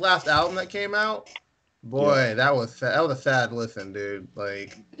was his last album that came out. yeah, Boy, that was sad. That was a sad listen, dude.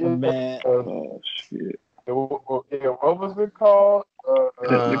 Like, Yeah, man. Oh shit! yeah, what was it called?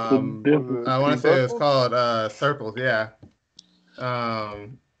 Technical Was I it want to difficulty. say it was Circles? called Circles. Yeah.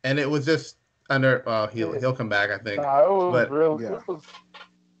 And it was just under. Well, Yeah. he'll come back, I think. Nah, But Yeah.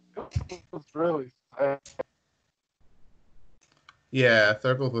 it was really sad. yeah,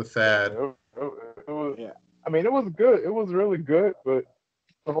 Circles was sad. It was. Yeah. I mean, it was good. It was really good, but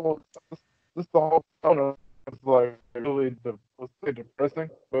the whole just the whole tone of it was like really let's say depressing,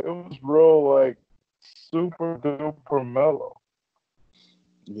 but it was real like super duper mellow.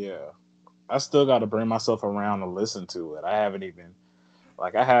 Yeah. I still got to bring myself around to listen to it. I haven't even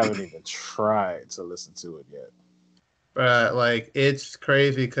tried to listen to it yet. But like, it's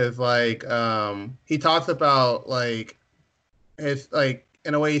crazy because like, he talks about like it's like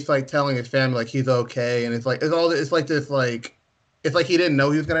in a way he's like telling his family like he's okay, and it's like this like it's like he didn't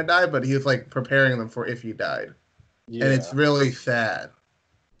know he was gonna die, but he was like preparing them for if he died, and it's Yeah. really sad.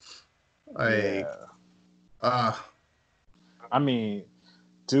 Like, Yeah. uh I mean,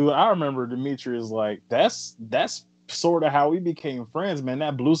 dude, I remember Demetrius like that's sort of how we became friends, man.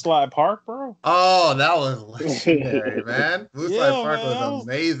 That Blue Slide Park, bro. oh, that was legendary, man. Blue Slide Yeah, Park man, was that's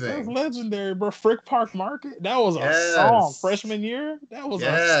amazing. legendary, bro. Frick Park Market. That was our song. Yes, Freshman year, that was our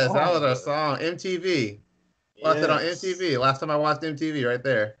yes, that was song, our bro. song. MTV. Watched it on Yes. MTV. Last time I watched MTV, right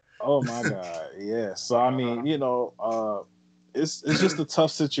there. Oh my God. Yeah. So I mean, Uh, it's just a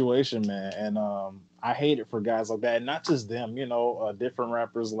tough situation, man. And I hate it for guys like that. And not just them, different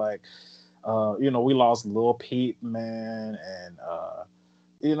rappers like we lost Lil Peep, man, and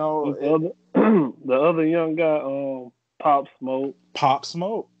you know, Who's the it, other the other young guy? Pop Smoke. Pop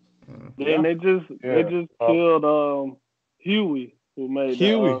Smoke. Mm. Then Yeah. they yeah, just killed Huey, who made the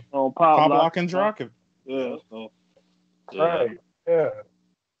Huey. song Pop Pop Lock Lock and and Rock. Drock it. Yeah, Yep. so yeah. right, yeah.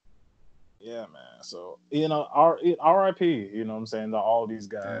 Yeah, man. So, RIP, you know what I'm saying, to all these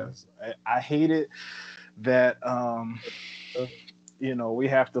Yeah. guys. I hate it that we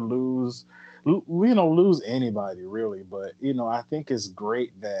have to lose anybody really, but I think it's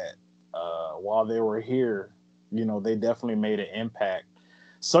great that while they were here, they definitely made an impact.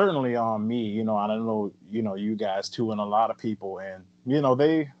 Certainly on me, I don't know, you guys too, and a lot of people, and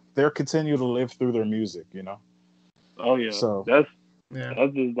they're continue to live through their music. Oh yeah. So, Yeah.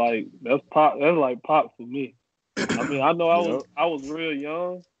 That's just like that's pop. That's like pop for me. I mean, I know yep. I was real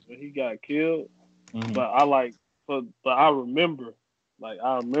young when he got killed, Hmm. but I like but I remember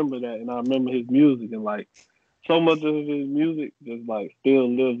I remember that, and I remember his music, and like so much of his music just like still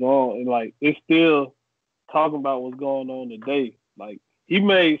lives on, and like it's still talking about what's going on today. Like he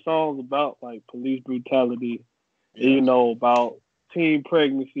made songs about like police brutality, and, Yeah. about teen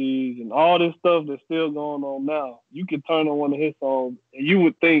pregnancies and all this stuff that's still going on now. You could turn on one of his songs and you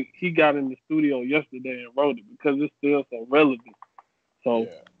would think he got in the studio yesterday and wrote it because it's still so relevant. So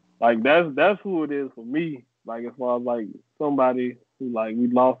Yeah. like that's who it is for me. Like as far as like somebody who like we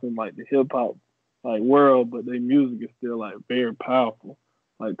lost in like the hip hop like world, but their music is still like very powerful,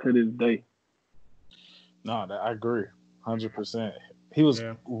 like to this day. No, I agree, 100%. He was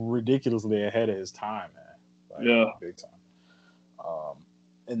Yeah. ridiculously ahead of his time, man. Like Yeah. big time. Um,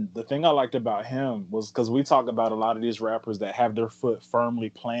 And the thing I liked about him was because we talk about a lot of these rappers that have their foot firmly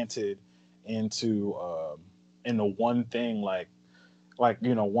planted into one thing,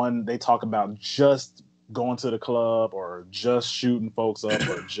 one they talk about just going to the club or just shooting folks up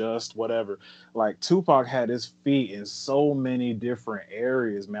or just whatever. Like Tupac had his feet in so many different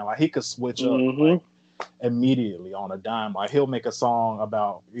areas, man. Like he could switch up like immediately on a dime. Like he'll make a song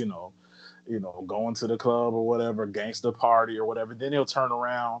about going to the club or whatever, gangster party or whatever. Then he'll turn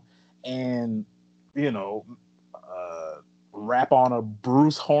around and you know rap on a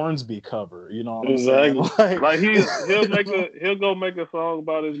Bruce Hornsby cover. You know what I'm saying? Like he'll go make a song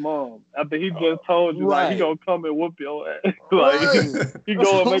about his mom after he just told you like he gonna come and whoop your ass. He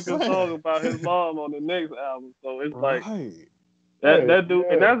go and make a song about his mom on the next album. So it's like that dude,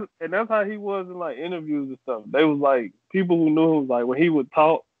 and that's how he was in like interviews and stuff. They was like people who knew him, like when he would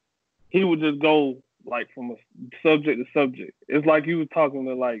talk, he would just go like from a subject to subject. It's like he was talking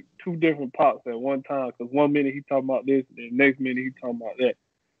to like two different pops at one time. Because 1 minute he talking about this, and the next minute he talking about that.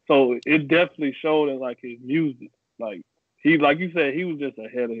 So it definitely showed in like his music. Like you said, he was just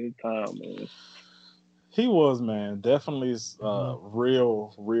ahead of his time, man. He was, man. Definitely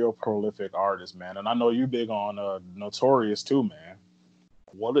real prolific artist, man. And I know you big on Notorious too, man.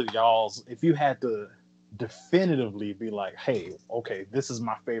 What are y'all's, if you had to definitively be like, hey, okay, this is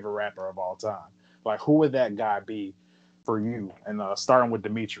my favorite rapper of all time. Like, who would that guy be for you? And starting with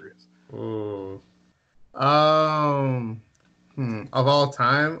Demetrius. Of all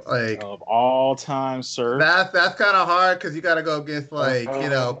time, like of all time, sir. That's kind of hard because you got to go against like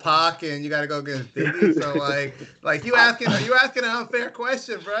Pac, and you got to go against Biggie. So like you asking an unfair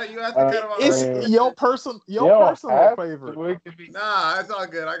question, bro. You asking kind of it's your personal favorite. Nah, it's all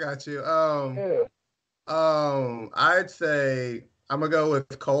good. I got you. I'd say I'm gonna go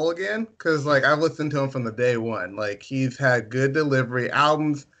with Cole again because like I've listened to him from the day one. Like he's had good delivery.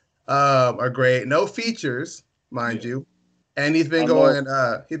 Albums are great. No features, mind you. And he's been going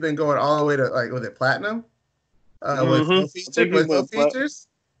all the way to like, was it platinum? With no features.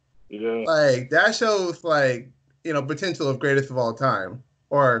 Yeah. Like that shows like, potential of greatest of all time.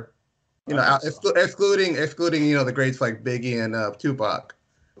 Or, excluding, the greats like Biggie and Tupac.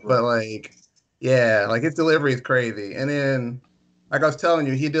 Right. But like, yeah, like his delivery is crazy. And then, like I was telling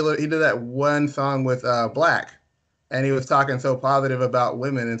you, he did that one song with Black. And he was talking so positive about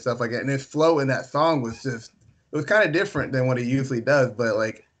women and stuff like that. And his flow in that song was just, it was kind of different than what he usually does, but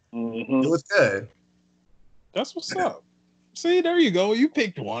like it was good. That's what's up. See, there you go. You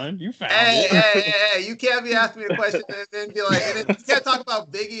picked one. You found it. Hey, you can't be asking me a question and then be like, and then you can't talk about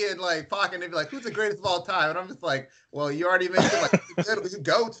Biggie and like Pac and then be like, who's the greatest of all time? And I'm just like, well, you already mentioned like the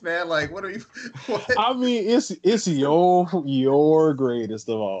goats, man. Like, what are you? What? I mean, it's your greatest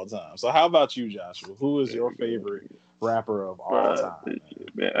of all time. So how about you, Joshua? Who is your favorite rapper of all time?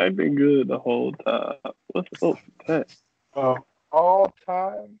 Man, I've been good the whole time. What's up with that? All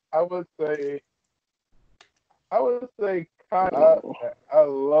time, I would say Kanye. I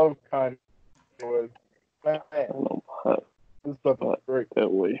love Kanye West. Man, this stuff is great.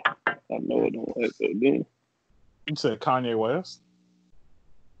 That way, I know it don't like that then. You said Kanye West?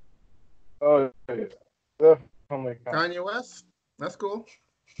 Oh yeah, definitely Kanye West. That's cool.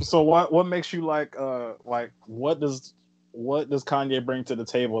 So what makes you like what does Kanye bring to the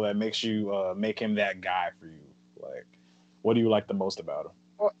table that makes you make him that guy for you? Like, what do you like the most about him?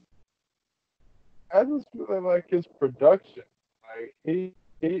 Well, I just really like his production. Like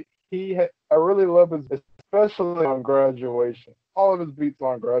I really love his, especially on Graduation. All of his beats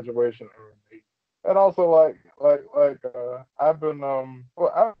on Graduation are amazing. And also I've been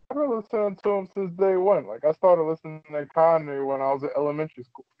listening to him since day one. Like I started listening to Kanye when I was in elementary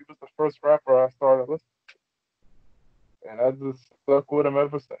school. He was the first rapper I started listening to. And I just stuck with him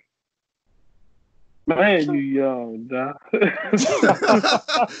ever since. Man, you young, Doc.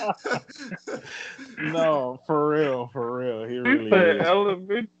 No, for real. He really is.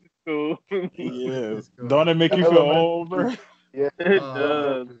 Elementary school. He is. Don't it make you feel old, bro? Yeah, it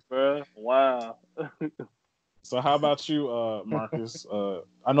does, bro. Wow. So how about you, Marcus?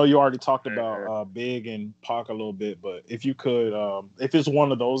 I know you already talked about Big and Pac a little bit, but if you could, if it's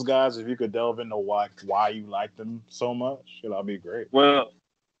one of those guys, if you could delve into why you like them so much, that'd be great. Well,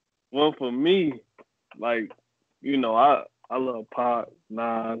 for me, like, I love Pac,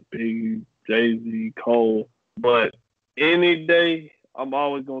 Nas, Biggie, Jay-Z, Cole, but any day I'm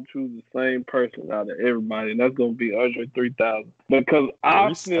always gonna choose the same person out of everybody, and that's gonna be Andre 3000. Because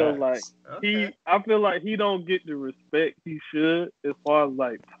I feel like he don't get the respect he should as far as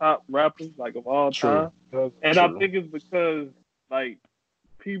like top rappers like of all time. And I think it's because like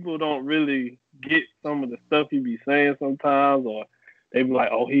people don't really get some of the stuff he be saying sometimes, or they be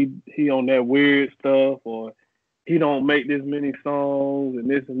like, oh, he on that weird stuff, or he don't make this many songs and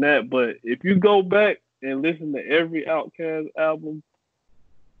this and that. But if you go back and listen to every Outkast album,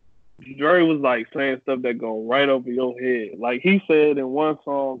 Dre was like saying stuff that go right over your head. Like he said in one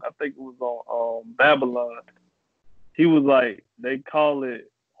song, I think it was on Babylon, he was like, they call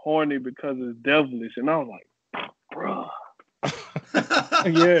it horny because it's devilish. And I was like, bruh.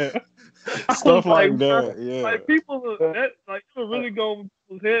 Yeah. Stuff like that. Yeah. Like people that like you really go over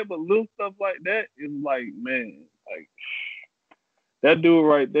people's head, but little stuff like that is like, man, like that dude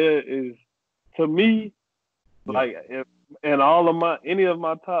right there is, to me, like if and all of any of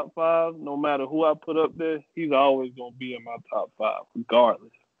my top five, no matter who I put up there, he's always gonna be in my top five,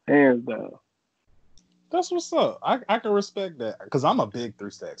 regardless, hands down. That's what's up. I can respect that because I'm a big 3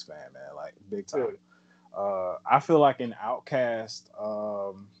 Stacks fan, man, like big time. I feel like in Outkast,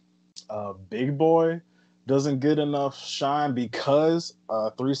 Big Boy doesn't get enough shine because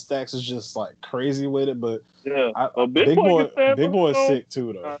 3 Stacks is just like crazy with it. But yeah, Big Boy is sick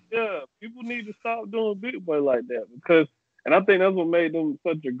too, though. Yeah, people need to stop doing Big Boy like that because, and I think that's what made them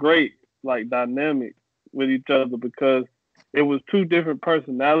such a great like dynamic with each other because it was two different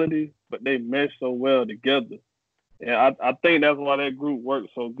personalities, but they meshed so well together. And I think that's why that group worked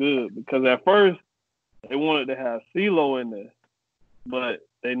so good because at first they wanted to have CeeLo in there, but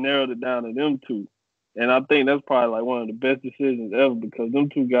they narrowed it down to them two. And I think that's probably like one of the best decisions ever because them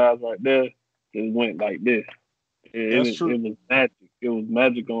two guys right there just went like this. That's true. It was magic. It was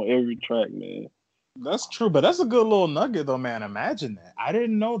magic on every track, man. That's true, but that's a good little nugget, though, man. Imagine that. I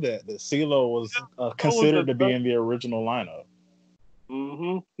didn't know that CeeLo was considered to be in the original lineup.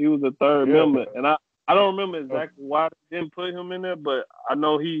 Mm-hmm. He was a third member, and I don't remember exactly why they didn't put him in there, but I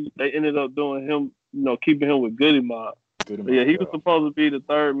know they ended up doing him, keeping him with Goody Mob. Yeah, he was supposed to be the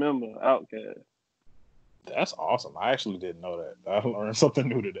third member of Outkast. That's awesome. I actually didn't know that. I learned something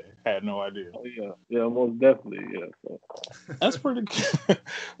new today. I had no idea. Oh, yeah, most definitely, yeah. So. That's pretty good.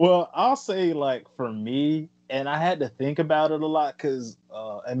 Well, I'll say, like, for me, and I had to think about it a lot because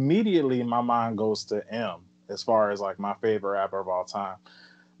immediately my mind goes to M as far as, like, my favorite rapper of all time.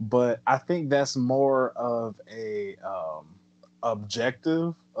 But I think that's more of a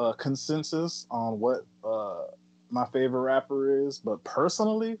objective consensus on what my favorite rapper is. But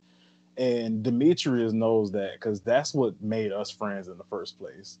personally, and Demetrius knows that because that's what made us friends in the first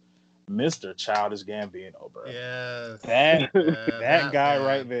place. Mr. Childish Gambino, bro. Yeah. That guy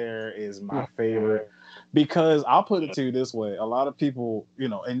right there is my favorite. Because I'll put it to you this way. A lot of people,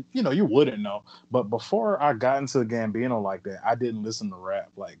 and you wouldn't know, but before I got into Gambino like that, I didn't listen to rap.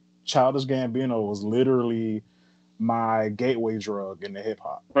 Like Childish Gambino was literally my gateway drug into hip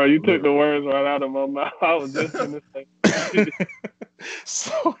hop. Bro, you took the words right out of my mouth. I was just gonna say.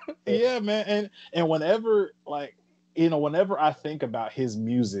 So yeah, man, and whenever whenever I think about his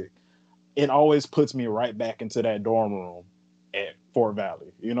music, it always puts me right back into that dorm room at Fort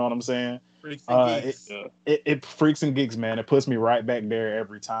Valley. You know what I'm saying? Freaks and geeks. It freaks and geeks, man. It puts me right back there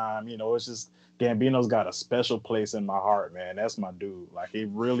every time. It's just Gambino's got a special place in my heart, man. That's my dude. Like it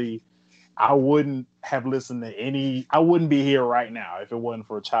really. I wouldn't have listened to I wouldn't be here right now if it wasn't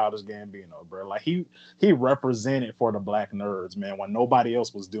for Childish Gambino, bro. Like he represented for the black nerds, man, when nobody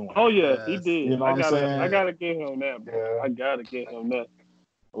else was doing it. Oh yeah, he did. You know what I'm saying? I gotta give him that, bro. I gotta give him that.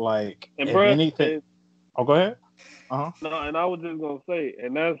 Like, and if bro, anything. Oh, go ahead. No, and I was just gonna say,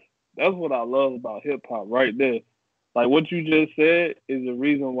 and that's what I love about hip hop right there. Like what you just said is the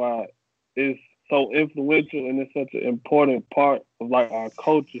reason why it's so influential and it's such an important part of like our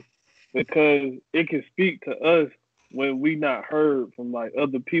culture. Because it can speak to us when we not heard from like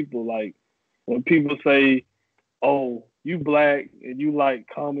other people. Like when people say, "Oh, you black and you like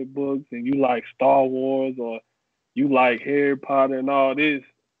comic books and you like Star Wars or you like Harry Potter and all this,"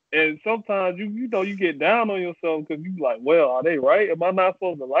 and sometimes you get down on yourself because you like, "Well, are they right? Am I not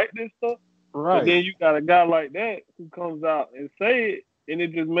supposed to like this stuff?" Right. But then you got a guy like that who comes out and say it, and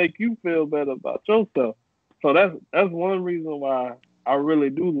it just make you feel better about yourself. So that's one reason why I really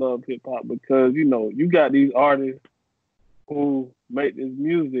do love hip hop because you got these artists who make this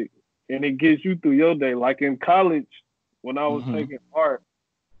music and it gets you through your day. Like in college, when I was taking art,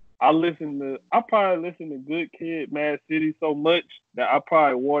 I probably listened to Good Kid, Mad City so much that I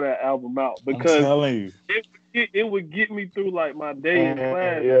probably wore that album out because I'm telling you. It would get me through like my day in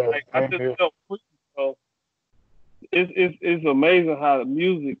class. Like I just felt free. So it's amazing how the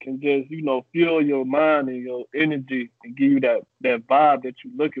music can just, fuel your mind and your energy and give you that vibe that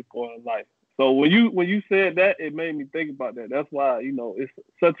you're looking for in life. So when you said that, it made me think about that. That's why, it's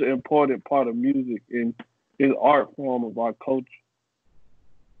such an important part of music and is art form of our culture.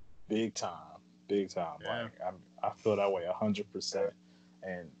 Big time. big time. Yeah. Like I feel that way 100%.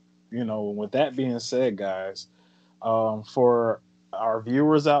 And with that being said, guys, for our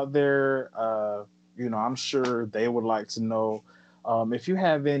viewers out there, I'm sure they would like to know if you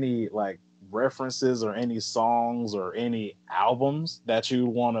have any like references or any songs or any albums that you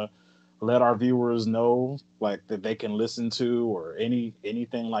want to let our viewers know, like that they can listen to, or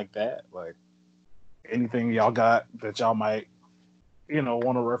anything like that, like anything y'all got that y'all might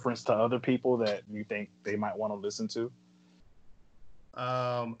want to reference to other people that you think they might want to listen to.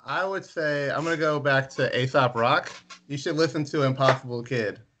 I would say I'm gonna go back to Aesop Rock. You should listen to Impossible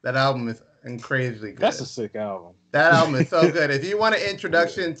Kid. That album is crazily good. That's a sick album. That album is so good. If you want an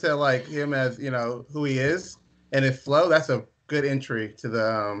introduction to like him as who he is and his flow, that's a good entry to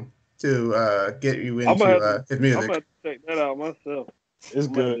the to get you into his music. I'm about to check that out myself. It's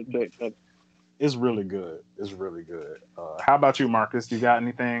good. It's really good. It's really good. How about you, Marcus? You got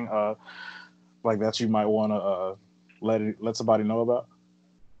anything like that you might want to let somebody know about?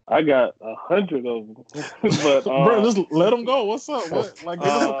 I got 100 of them, but bro, just let them go. What's up? What? Like, give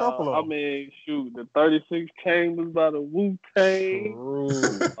us a couple of them. I mean, shoot, the 36 Chambers by the Wu-Tang.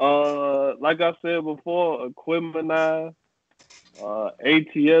 Like I said before, Aquemini,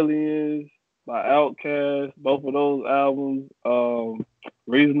 ATLiens by Outkast, both of those albums.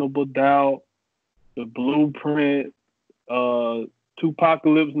 Reasonable Doubt, The Blueprint,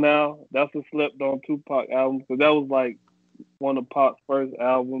 Tupacalypse Now. That's a slept on Tupac album, because that was like one of Pac's first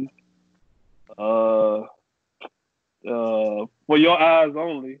albums. For Your Eyes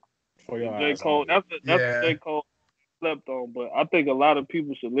Only. For Your J. Eyes Cole. Only. That's a J. Cole slept on, but I think a lot of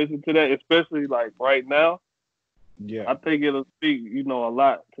people should listen to that, especially like right now. Yeah. I think it'll speak, a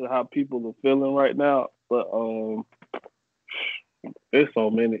lot to how people are feeling right now. But it's so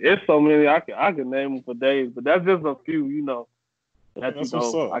many. I can name them for days, but that's just a few, that that's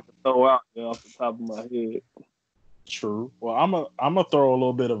I can throw out there off the top of my head. True. Well, I'm gonna throw a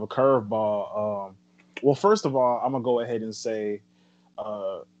little bit of a curveball. Well, first of all, I'm gonna go ahead and say,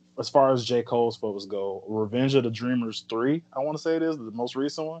 as far as J. Cole's folks go, Revenge of the Dreamers 3, I want to say it is the most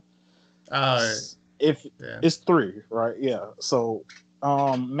recent one. It's 3, right? Yeah. So,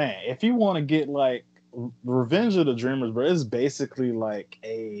 man, if you want to get like Revenge of the Dreamers, bro, it's basically like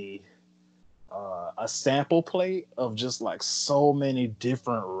a sample plate of just like so many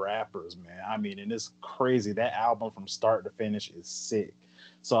different rappers, man. I mean, and it's crazy. That album from start to finish is sick.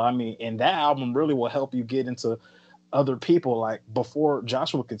 So I mean, and that album really will help you get into other people. Like before,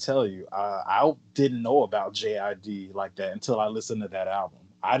 Joshua could tell you, I didn't know about JID like that until I listened to that album.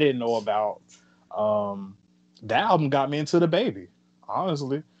 I didn't know about that album. Got me into The Baby,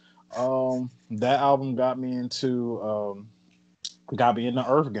 honestly. That album got me into the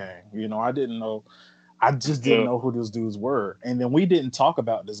Earth Gang. I didn't know. I just didn't know who those dudes were. And then we didn't talk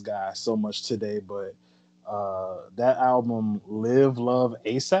about this guy so much today, but that album, Live, Love,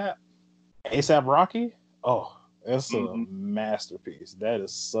 ASAP Rocky. Oh, it's a masterpiece. That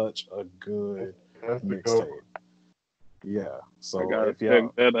is such a good mixtape. Yeah. So if y'all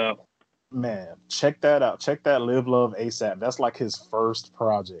check that out. Man, check that out. Check that Live, Love, ASAP. That's like his first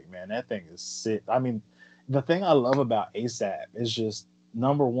project, man. That thing is sick. I mean, the thing I love about ASAP is just,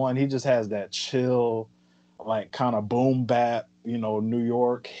 number one, he just has that chill, like kind of boom bap, New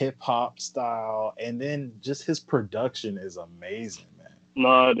York hip hop style, and then just his production is amazing, man.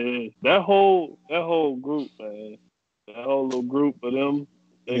 No, it is. That whole group, man. That whole little group of them.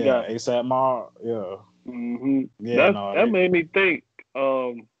 They got ASAP Mob. Yeah. Mm-hmm. Yeah. That made me think.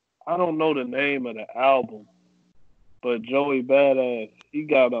 I don't know the name of the album, but Joey Badass, he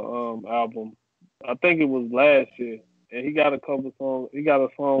got a album. I think it was last year, and he got a couple songs. He got a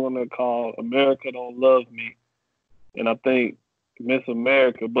song on there called "America Don't Love Me," and I think Miss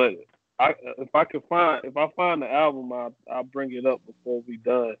America. But if I find the album, I'll bring it up before we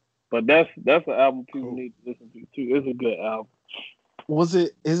done. But that's an album people need to listen to too. It's a good album. Is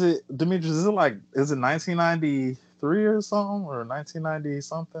it Demetrius? Is it 1993 or something, or 1990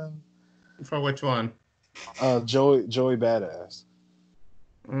 something? For which one? Joey Badass.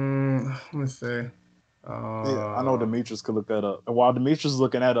 Let me see. Yeah, I know Demetrius could look that up. And while Demetrius is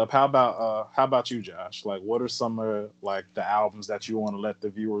looking that up, how about you, Josh? Like, what are some of like the albums that you want to let the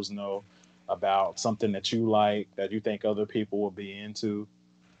viewers know about? Something that you like that you think other people will be into?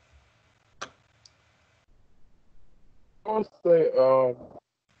 I would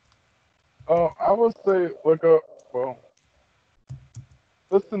say look up. Well,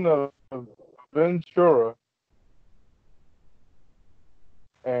 listen to Ventura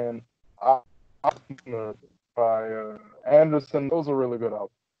and by Anderson. Those are really good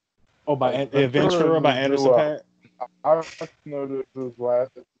albums. Oh, by Ventura by Anderson .Paak. I listened to his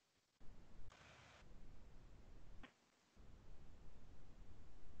last.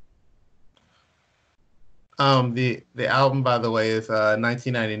 The album, by the way, is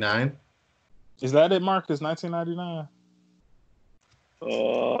 1999. Is that it, Marcus? 1999.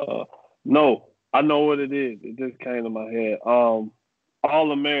 No, I know what it is. It just came to my head. All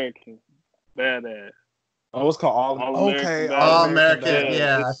American, badass. Oh, it's called All All. Okay, American All All badass. American American. Yeah,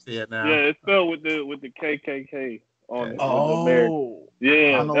 Yeah, Badass. I it's see it yeah, now. it's spelled with the KKK on Okay. it with the American. Oh, I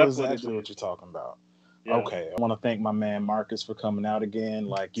Yeah, know that's what it exactly is. what you're talking about. Yeah. Okay, I want to thank my man Marcus for coming out again.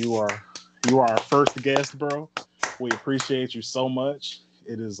 Like you are our first guest, bro. We appreciate you so much.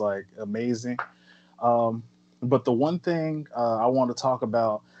 It is like amazing. Um, but the one thing I want to talk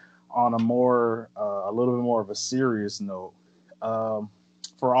about on a little bit more of a serious note, um,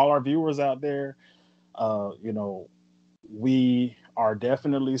 for all our viewers out there, you know, we are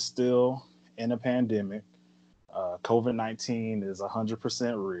definitely still in a pandemic. COVID-19 is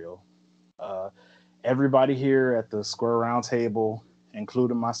 100% real. Uh, Everybody here at the Square Round Table,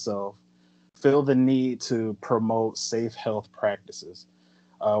 including myself, feel the need to promote safe health practices.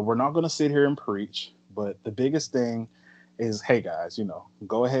 We're not going to sit here and preach, but the biggest thing is, hey guys,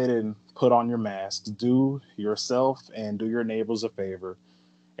 go ahead and put on your masks. Do yourself and do your neighbors a favor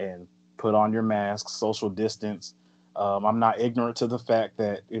and put on your masks, social distance. I'm not ignorant to the fact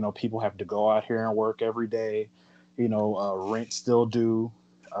that people have to go out here and work every day. Rent still due.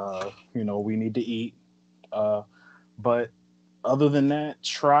 We need to eat. Uh, but other than that,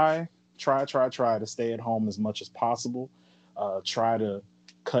 try to stay at home as much as possible. Try to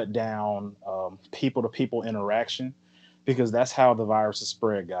cut down people to people interaction because that's how the virus is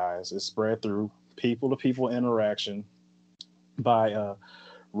spread, guys. It's spread through people to people interaction by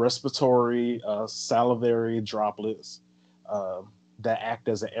respiratory, salivary droplets uh, that act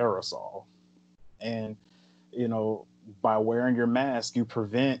as an aerosol. And, you know, by wearing your mask, you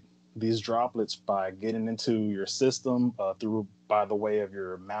prevent these droplets by getting into your system through by the way of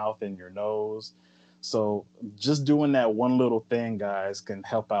your mouth and your nose. So just doing that one little thing, guys, can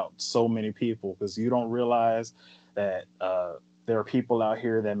help out so many people because you don't realize that there are people out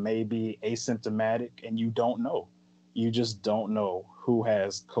here that may be asymptomatic and you don't know. You just don't know who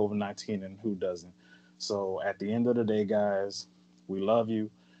has COVID-19 and who doesn't. So at the end of the day, guys, we love you.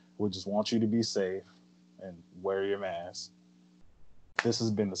 We just want you to be safe and wear your mask. This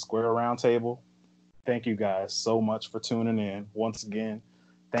has been the Square Roundtable. Thank you guys so much for tuning in. Once again,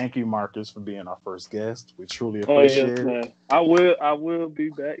 thank you, Marcus, for being our first guest. We truly Oh yes, appreciate it. man. I will be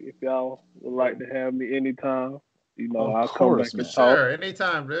back if y'all would like to have me anytime. Of I'll come back course, For and man. talk. sure.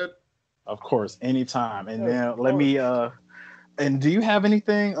 Anytime, dude. Of course, anytime. And Yeah, then of let course. me and do you have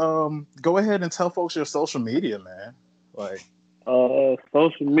anything? Go ahead and tell folks your social media, man. Like,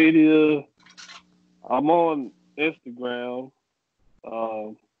 Social media. I'm on Instagram.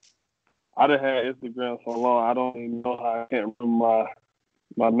 Um, I done had Instagram so long I don't even know how I can't remember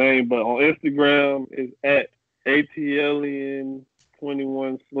my name, but on Instagram it's at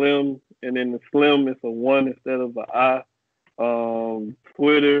ATLian21Slim, and then the Slim is a one instead of an I.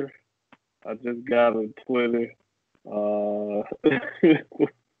 Twitter, I just got a Twitter. Uh,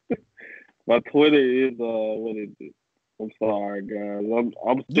 my Twitter is what is it? I'm sorry, guys.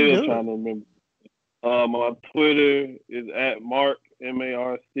 I'm you still good. trying to remember. My Twitter is at Mark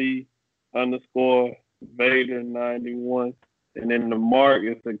MARC underscore Vader 91, and then the Mark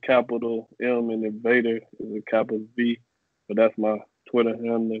is a capital M, and the Vader is a capital V. But that's my Twitter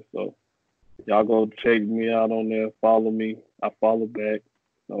handle. So y'all go check me out on there. Follow me. I follow back.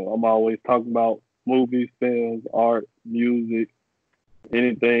 So I'm always talking about movies, films, art, music,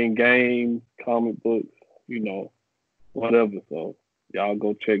 anything, games, comic books, whatever. So y'all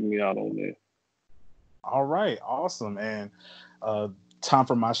go check me out on there. All right, awesome. And uh, time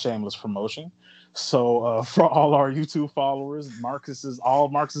for my shameless promotion. So for all our YouTube followers, all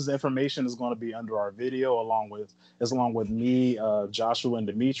Marcus's information is going to be under our video, along with me, Joshua, and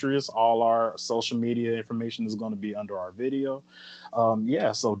Demetrius. All our social media information is going to be under our video.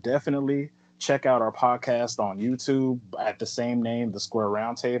 Yeah, so definitely check out our podcast on YouTube at the same name, The Square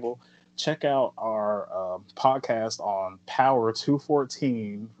Roundtable. Check out our podcast on Power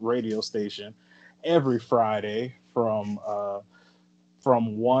 214 radio station every Friday from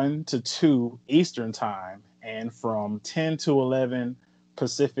 1 to 2 Eastern time and from 10 to 11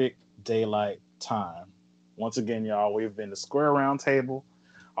 Pacific Daylight Time. Once again, y'all, we've been the Square Round Table.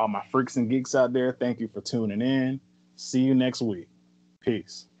 All my freaks and geeks out there, thank you for tuning in. See you next week.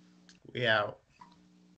 Peace. We out.